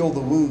come to heal the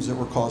wounds that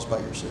were caused by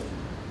your sin.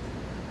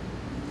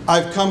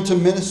 I've come to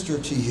minister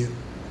to you.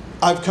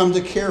 I've come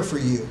to care for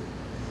you.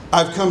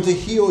 I've come to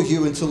heal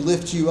you and to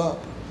lift you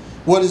up.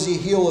 What does He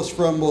heal us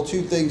from? Well,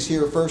 two things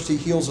here. First, He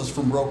heals us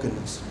from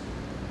brokenness.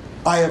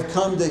 I have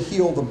come to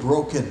heal the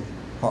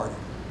brokenhearted.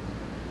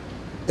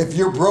 If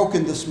you're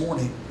broken this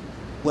morning,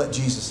 let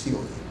Jesus heal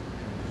you.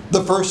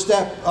 The first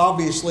step,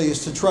 obviously,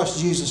 is to trust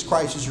Jesus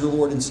Christ as your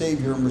Lord and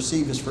Savior and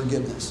receive His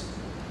forgiveness.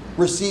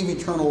 Receive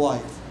eternal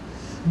life.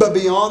 But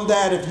beyond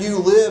that, if you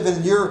live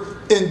and you're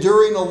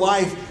enduring a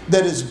life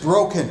that is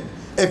broken,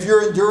 if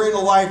you're enduring a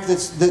life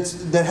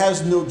that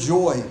has no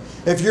joy,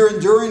 if you're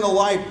enduring a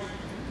life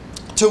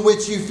to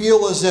which you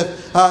feel as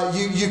if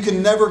you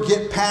can never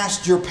get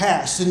past your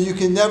past and you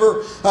can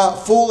never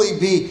fully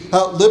be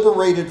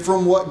liberated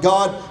from what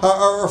God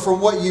or from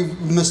what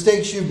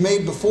mistakes you've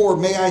made before,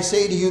 may I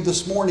say to you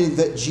this morning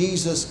that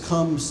Jesus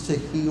comes to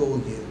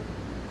heal you.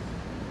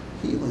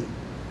 Healing.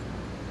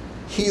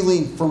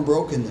 Healing from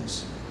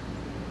brokenness.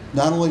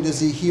 Not only does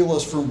He heal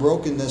us from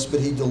brokenness, but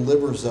He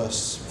delivers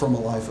us from a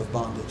life of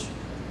bondage.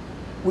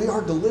 We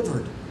are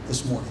delivered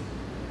this morning.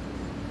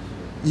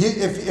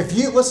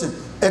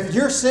 If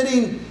you're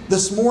sitting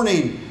this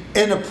morning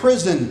in a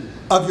prison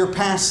of your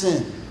past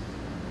sin,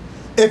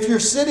 if you're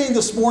sitting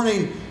this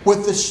morning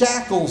with the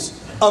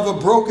shackles of a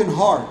broken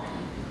heart,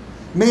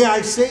 may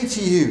I say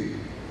to you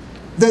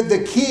that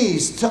the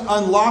keys to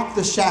unlock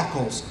the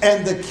shackles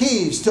and the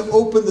keys to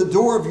open the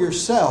door of your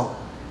cell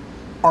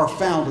are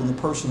found in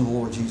the person of the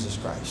Lord Jesus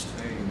Christ.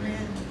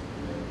 Amen.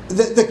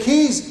 The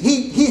keys,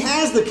 He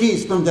has the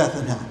keys from death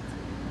and hell.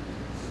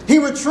 He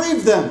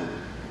retrieved them.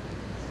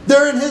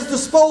 They're in His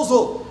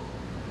disposal.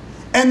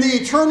 And the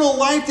eternal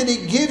life that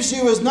He gives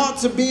you is not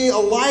to be a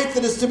life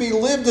that is to be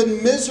lived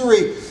in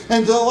misery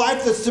and a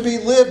life that's to be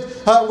lived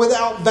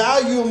without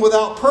value and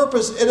without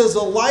purpose. It is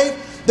a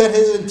life that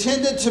is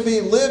intended to be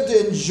lived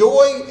in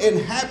joy and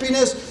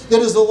happiness. It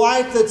is a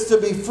life that's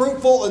to be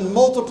fruitful and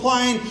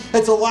multiplying.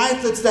 It's a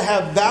life that's to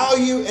have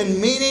value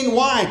and meaning.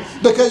 Why?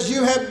 Because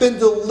you have been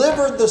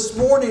delivered this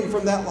morning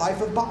from that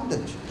life of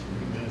bondage.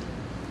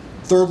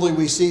 Thirdly,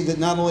 we see that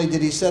not only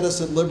did He set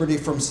us at liberty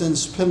from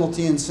sin's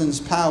penalty and sin's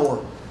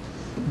power,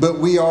 but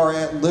we are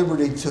at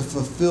liberty to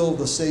fulfill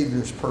the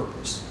Savior's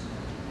purpose.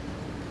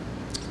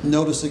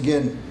 Notice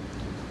again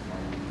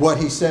what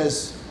He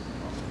says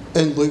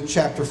in Luke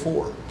chapter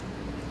 4.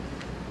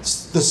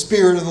 The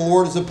Spirit of the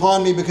Lord is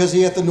upon me, because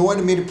He hath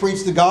anointed me to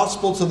preach the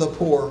gospel to the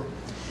poor.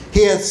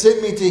 He hath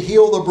sent me to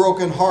heal the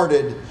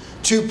brokenhearted,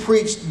 to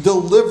preach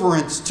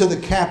deliverance to the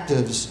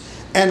captives,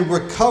 and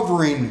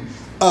recovering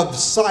of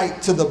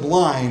sight to the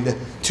blind,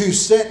 to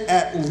set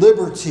at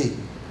liberty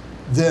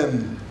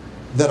them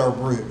that are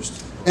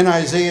bruised. In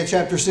Isaiah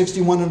chapter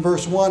 61 and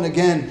verse 1,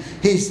 again,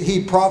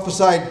 he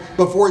prophesied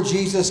before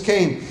Jesus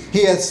came,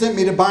 He hath sent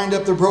me to bind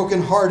up the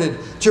brokenhearted,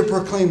 to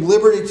proclaim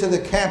liberty to the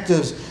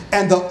captives,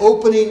 and the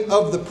opening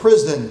of the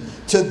prison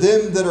to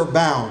them that are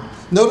bound.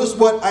 Notice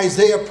what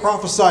Isaiah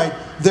prophesied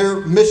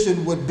their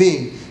mission would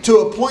be: to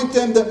appoint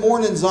them that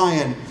mourn in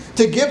Zion,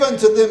 to give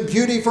unto them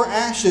beauty for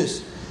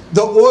ashes,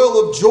 the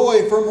oil of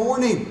joy for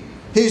mourning.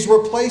 He's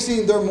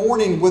replacing their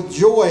mourning with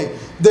joy,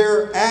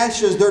 their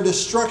ashes, their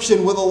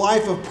destruction with a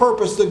life of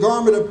purpose, the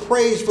garment of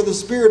praise for the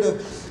spirit of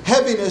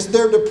heaviness,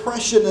 their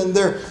depression and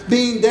their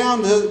being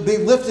down to be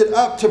lifted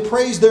up to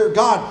praise their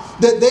God,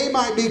 that they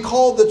might be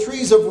called the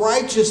trees of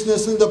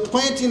righteousness and the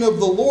planting of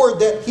the Lord,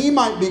 that He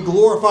might be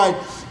glorified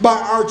by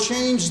our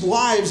changed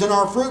lives and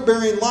our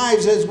fruit-bearing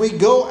lives as we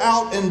go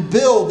out and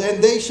build.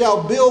 And they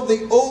shall build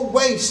the old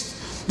waste.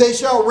 They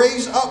shall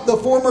raise up the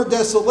former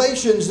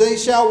desolations. They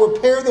shall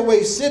repair the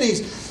waste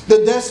cities,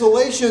 the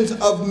desolations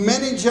of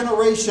many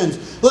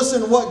generations.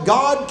 Listen, what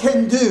God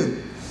can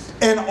do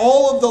in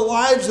all of the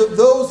lives of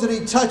those that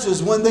He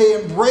touches when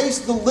they embrace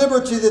the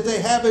liberty that they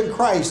have in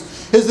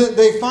Christ is that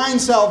they find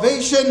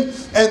salvation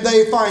and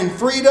they find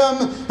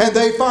freedom and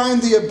they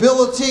find the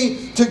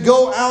ability to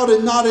go out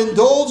and not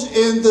indulge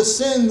in the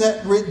sin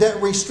that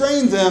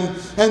restrained them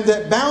and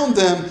that bound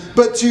them,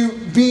 but to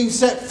being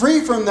set free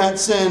from that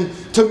sin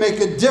to make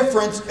a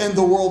difference in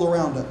the world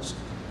around us.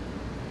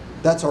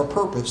 That's our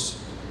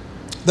purpose.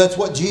 That's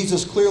what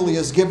Jesus clearly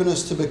has given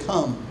us to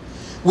become.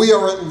 We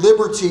are at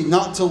liberty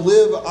not to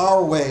live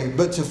our way,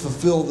 but to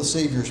fulfill the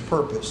Savior's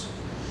purpose.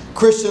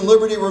 Christian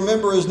liberty,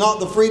 remember, is not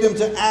the freedom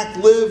to act,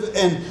 live,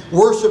 and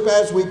worship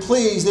as we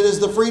please. It is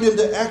the freedom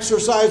to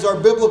exercise our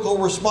biblical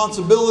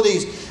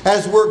responsibilities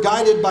as we're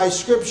guided by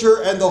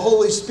Scripture and the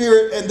Holy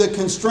Spirit and the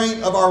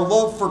constraint of our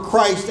love for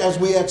Christ as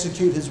we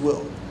execute His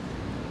will.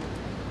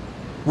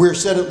 We're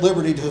set at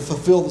liberty to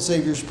fulfill the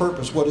Savior's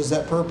purpose. What is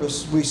that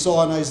purpose? We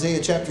saw in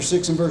Isaiah chapter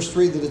 6 and verse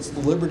 3 that it's the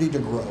liberty to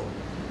grow.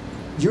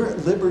 You're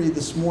at liberty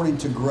this morning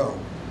to grow.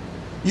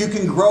 You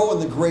can grow in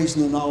the grace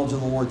and the knowledge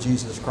of the Lord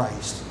Jesus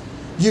Christ.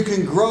 You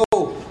can grow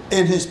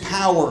in His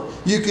power.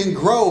 You can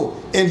grow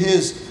in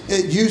His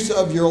use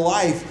of your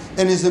life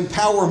and His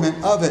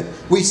empowerment of it.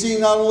 We see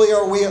not only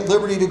are we at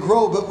liberty to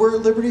grow, but we're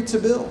at liberty to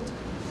build.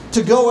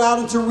 To go out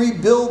and to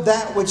rebuild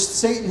that which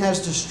Satan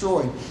has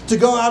destroyed. To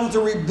go out and to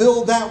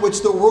rebuild that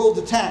which the world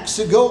attacks.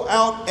 To go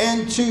out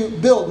and to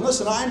build. And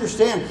listen, I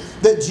understand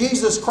that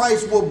Jesus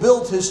Christ will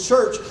build His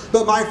church,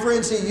 but my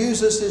friends, He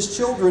uses His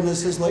children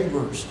as His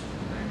laborers.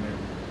 Amen.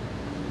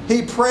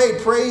 He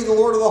prayed, pray the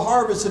Lord of the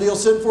harvest, that He'll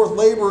send forth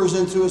laborers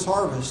into His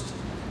harvest.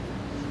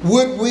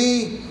 Would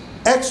we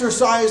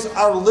exercise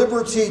our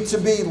liberty to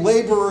be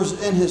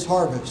laborers in His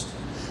harvest?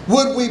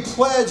 Would we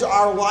pledge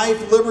our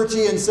life,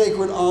 liberty, and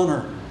sacred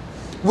honor?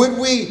 Would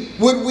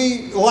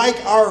we,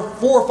 like our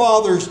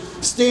forefathers,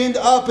 stand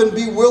up and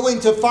be willing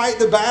to fight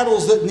the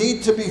battles that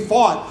need to be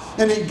fought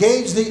and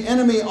engage the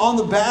enemy on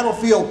the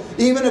battlefield,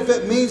 even if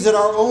it means that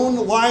our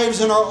own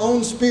lives and our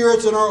own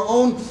spirits and our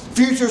own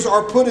futures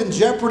are put in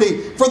jeopardy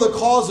for the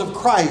cause of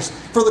Christ,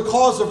 for the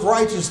cause of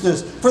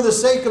righteousness, for the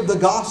sake of the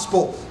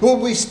gospel? Will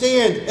we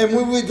stand and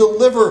will we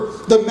deliver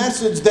the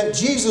message that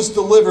Jesus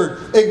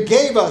delivered and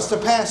gave us to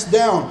pass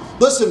down?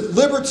 Listen,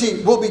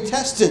 liberty will be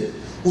tested.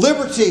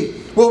 Liberty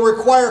will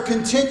require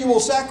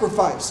continual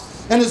sacrifice.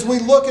 And as we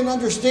look and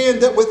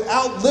understand that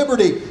without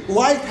liberty,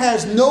 life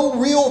has no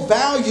real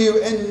value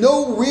and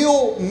no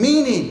real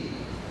meaning,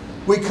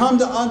 we come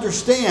to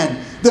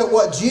understand that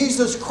what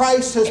Jesus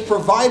Christ has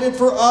provided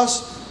for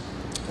us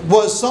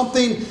was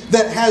something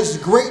that has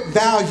great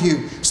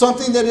value,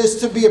 something that is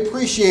to be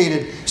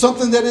appreciated,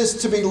 something that is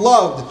to be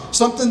loved,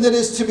 something that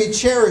is to be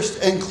cherished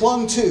and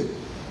clung to.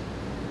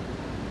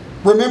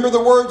 Remember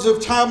the words of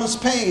Thomas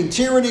Paine,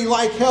 "Tyranny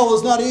like hell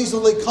is not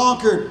easily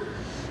conquered.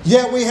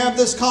 Yet we have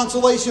this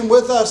consolation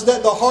with us,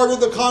 that the harder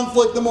the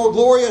conflict, the more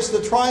glorious the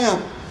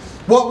triumph.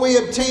 What we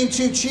obtain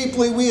too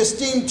cheaply, we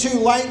esteem too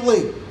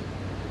lightly."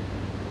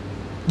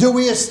 Do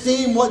we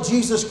esteem what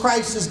Jesus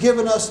Christ has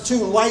given us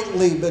too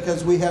lightly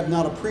because we have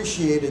not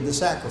appreciated the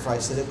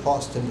sacrifice that it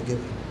cost Him to give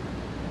it?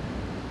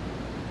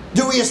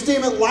 Do we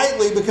esteem it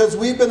lightly because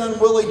we've been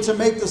unwilling to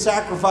make the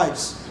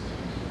sacrifice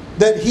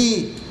that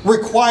He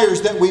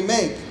requires that we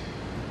make?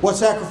 What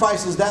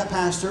sacrifice is that,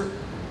 Pastor?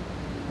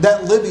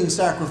 That living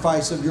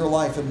sacrifice of your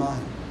life and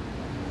mine.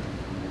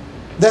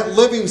 That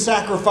living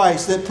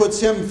sacrifice that puts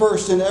Him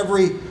first in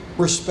every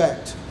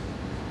respect.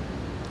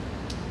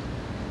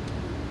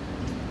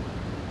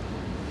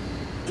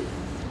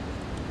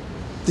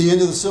 At the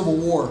end of the Civil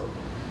War,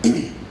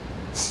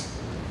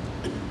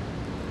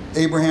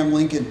 Abraham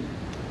Lincoln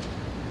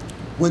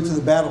went to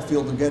the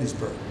battlefield of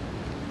Gettysburg.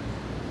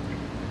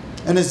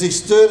 And as he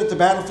stood at the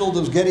battlefield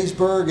of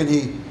Gettysburg and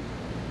he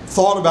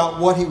thought about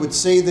what he would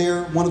say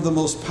there, one of the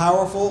most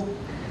powerful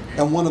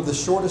and one of the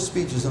shortest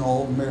speeches in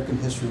all of American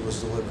history was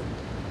delivered.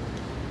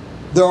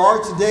 There are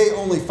today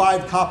only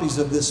 5 copies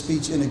of this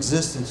speech in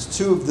existence.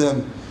 2 of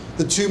them,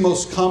 the 2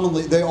 most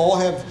commonly, they all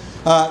have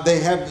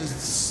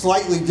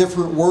slightly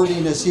different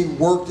wording as he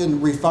worked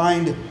and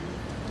refined.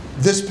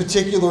 This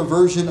particular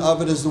version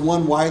of it is the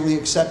one widely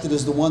accepted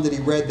as the one that he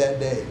read that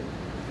day.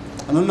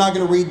 And I'm not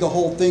going to read the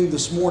whole thing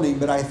this morning,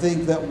 but I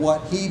think that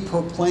what he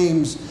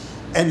proclaims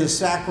and the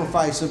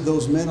sacrifice of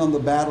those men on the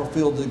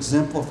battlefield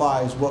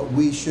exemplifies what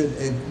we should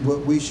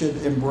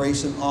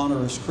embrace and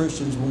honor as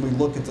Christians when we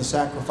look at the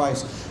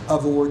sacrifice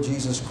of the Lord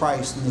Jesus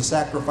Christ and the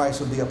sacrifice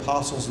of the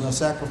apostles and the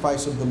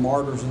sacrifice of the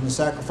martyrs and the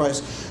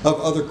sacrifice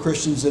of other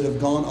Christians that have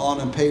gone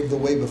on and paved the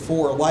way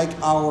before. Like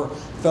our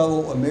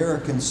fellow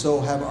Americans, so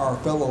have our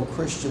fellow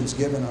Christians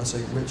given us a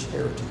rich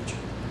heritage.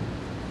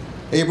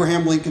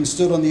 Abraham Lincoln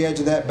stood on the edge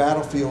of that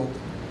battlefield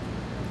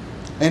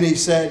and he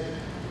said,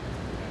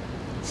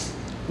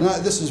 now,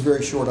 this is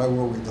very short, I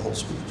will read the whole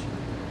speech.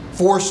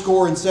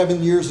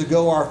 87 years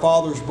ago, our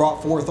fathers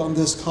brought forth on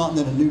this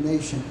continent a new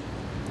nation,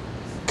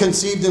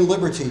 conceived in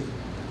liberty,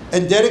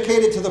 and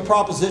dedicated to the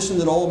proposition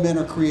that all men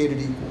are created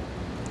equal.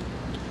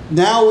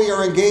 Now we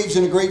are engaged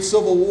in a great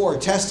civil war,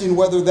 testing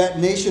whether that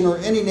nation or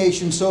any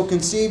nation so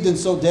conceived and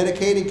so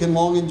dedicated can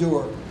long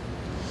endure.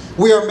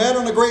 We are met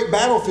on a great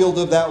battlefield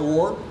of that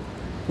war.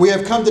 We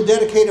have come to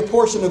dedicate a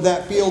portion of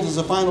that field as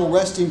a final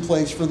resting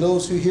place for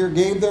those who here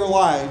gave their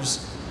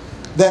lives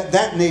that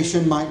that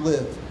nation might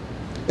live.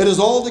 It is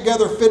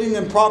altogether fitting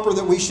and proper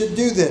that we should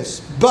do this.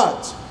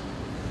 But,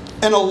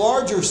 in a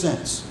larger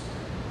sense,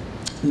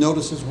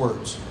 notice his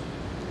words.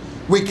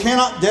 We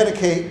cannot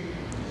dedicate,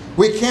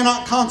 we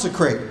cannot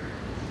consecrate,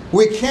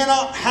 we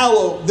cannot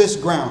hallow this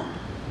ground.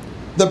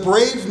 The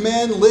brave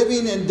men,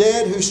 living and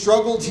dead, who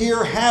struggled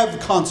here have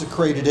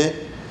consecrated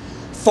it,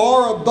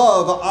 far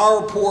above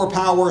our poor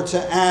power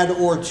to add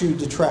or to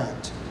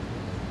detract.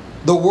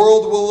 The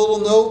world will little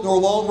note nor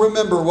long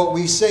remember what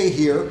we say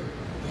here,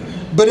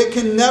 but it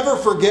can never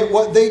forget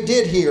what they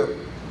did here.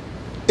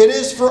 It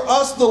is for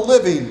us, the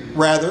living,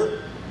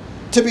 rather,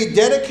 to be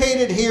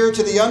dedicated here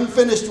to the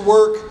unfinished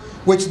work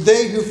which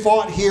they who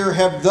fought here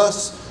have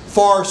thus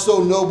far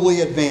so nobly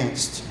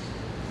advanced.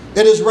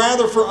 It is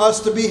rather for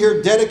us to be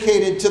here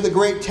dedicated to the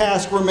great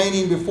task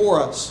remaining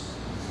before us,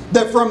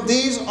 that from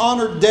these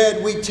honored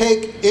dead we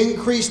take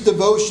increased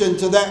devotion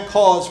to that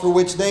cause for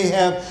which they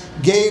have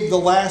gave the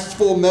last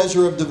full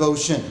measure of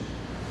devotion.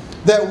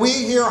 That we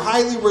here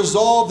highly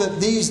resolve that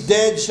these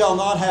dead shall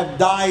not have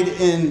died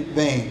in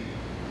vain.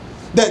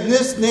 That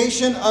this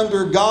nation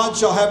under God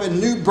shall have a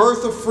new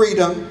birth of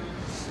freedom,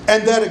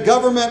 and that a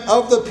government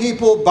of the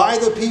people, by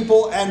the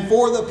people, and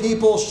for the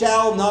people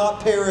shall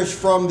not perish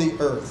from the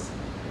earth.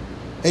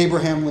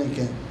 Abraham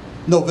Lincoln,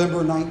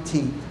 November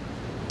 19th,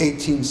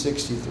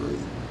 1863.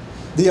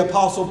 The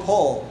Apostle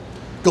Paul,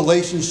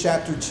 Galatians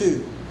chapter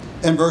 2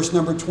 and verse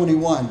number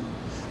 21.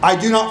 I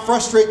do not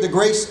frustrate the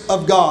grace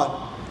of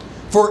God,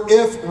 for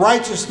if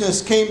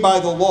righteousness came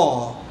by the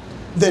law,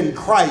 then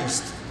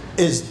Christ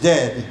is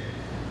dead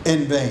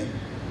in vain.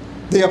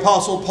 The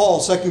Apostle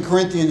Paul, 2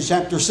 Corinthians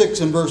chapter 6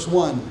 and verse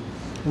 1.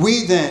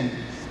 We then,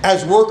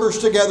 as workers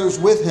together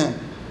with him,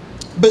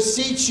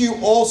 beseech you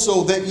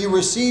also that you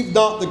receive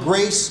not the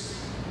grace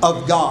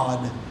of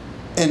God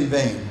in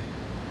vain.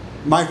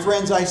 My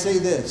friends, I say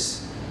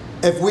this.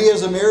 If we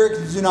as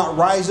Americans do not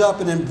rise up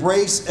and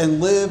embrace and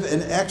live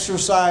and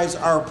exercise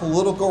our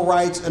political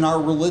rights and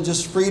our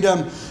religious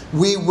freedom,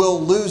 we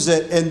will lose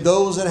it, and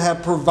those that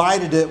have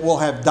provided it will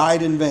have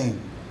died in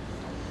vain.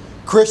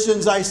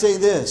 Christians, I say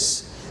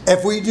this.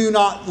 If we do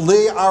not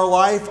lay our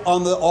life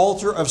on the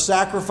altar of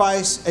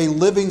sacrifice, a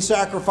living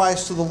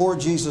sacrifice to the Lord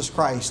Jesus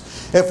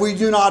Christ, if we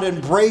do not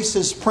embrace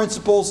His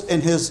principles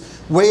and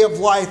His way of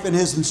life and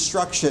His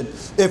instruction,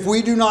 if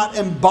we do not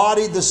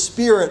embody the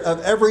spirit of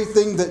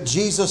everything that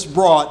Jesus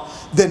brought,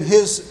 then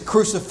His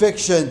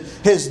crucifixion,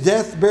 His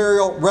death,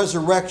 burial,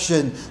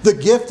 resurrection, the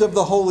gift of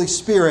the Holy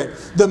Spirit,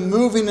 the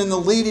moving and the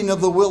leading of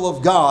the will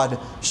of God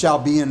shall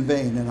be in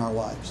vain in our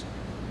lives.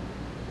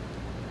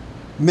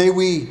 May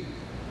we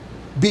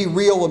be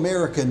real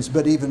Americans,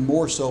 but even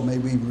more so, may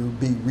we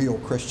be real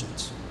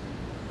Christians.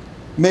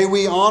 May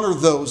we honor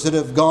those that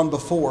have gone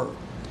before.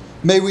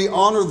 May we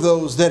honor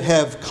those that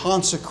have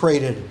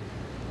consecrated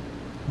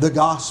the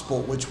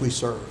gospel which we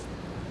serve.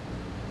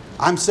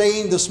 I'm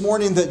saying this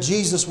morning that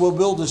Jesus will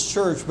build His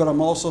church, but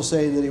I'm also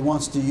saying that He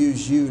wants to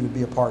use you to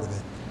be a part of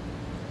it.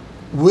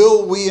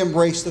 Will we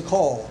embrace the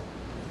call,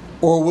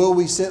 or will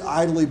we sit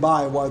idly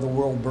by while the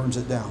world burns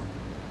it down?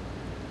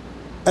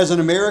 As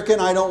an American,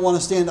 I don't want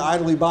to stand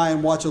idly by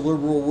and watch a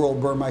liberal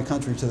world burn my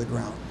country to the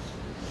ground.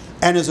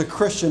 And as a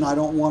Christian, I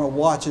don't want to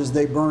watch as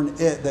they burn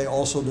it, they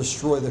also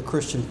destroy the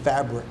Christian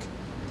fabric.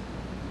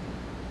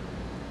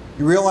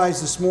 You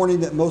realize this morning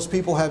that most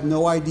people have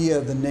no idea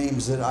of the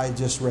names that I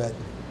just read.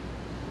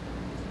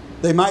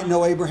 They might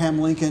know Abraham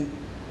Lincoln.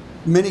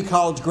 Many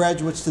college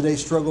graduates today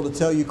struggle to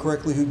tell you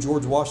correctly who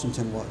George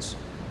Washington was.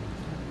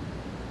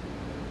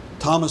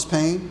 Thomas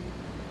Paine?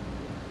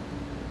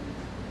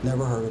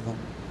 Never heard of him.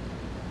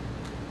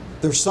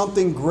 There's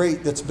something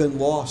great that's been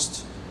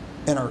lost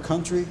in our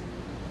country,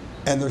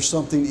 and there's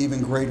something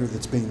even greater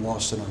that's being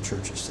lost in our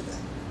churches today.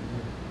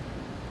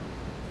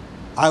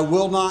 I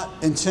will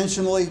not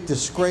intentionally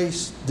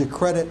disgrace,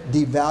 discredit,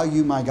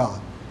 devalue my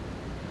God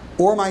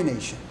or my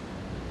nation.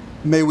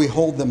 May we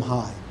hold them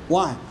high.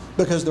 Why?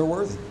 Because they're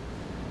worthy.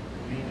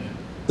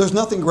 There's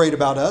nothing great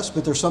about us,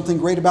 but there's something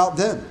great about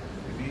them.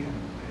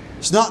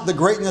 It's not the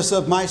greatness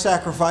of my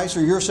sacrifice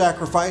or your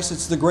sacrifice,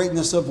 it's the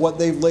greatness of what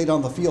they've laid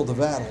on the field of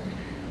battle.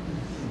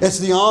 It's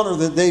the honor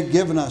that they've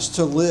given us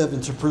to live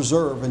and to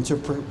preserve and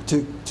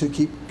to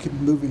keep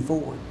moving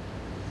forward.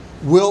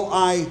 Will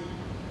I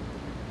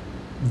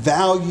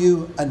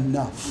value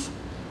enough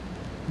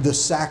the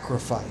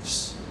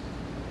sacrifice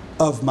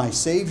of my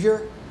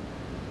Savior,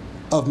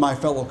 of my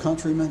fellow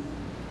countrymen,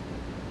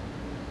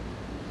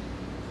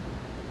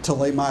 to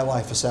lay my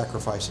life a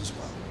sacrifice as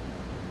well?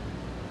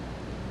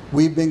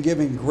 We've been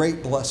given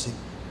great blessing.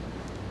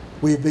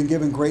 We've been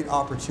given great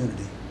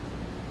opportunity.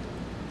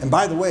 And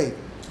by the way,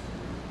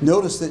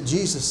 notice that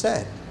Jesus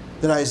said,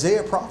 that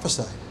Isaiah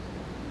prophesied,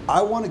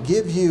 I want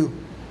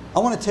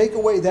to take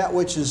away that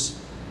which is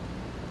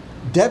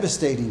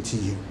devastating to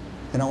you,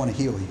 and I want to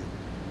heal you.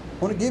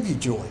 I want to give you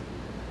joy.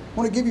 I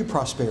want to give you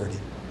prosperity.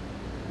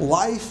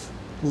 Life,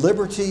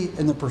 liberty,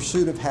 and the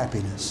pursuit of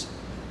happiness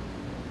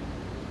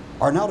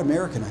are not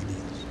American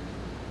ideas.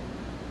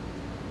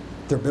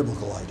 They're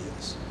biblical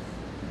ideas.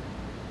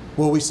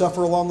 Will we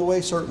suffer along the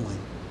way? Certainly.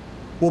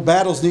 Will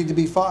battles need to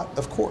be fought?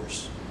 Of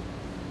course.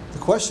 The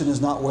question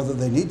is not whether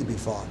they need to be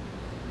fought.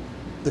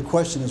 The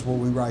question is, will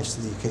we rise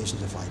to the occasion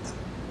to fight them?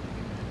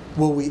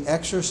 Will we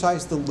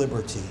exercise the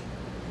liberty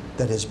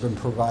that has been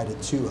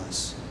provided to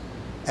us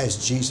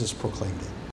as Jesus proclaimed it?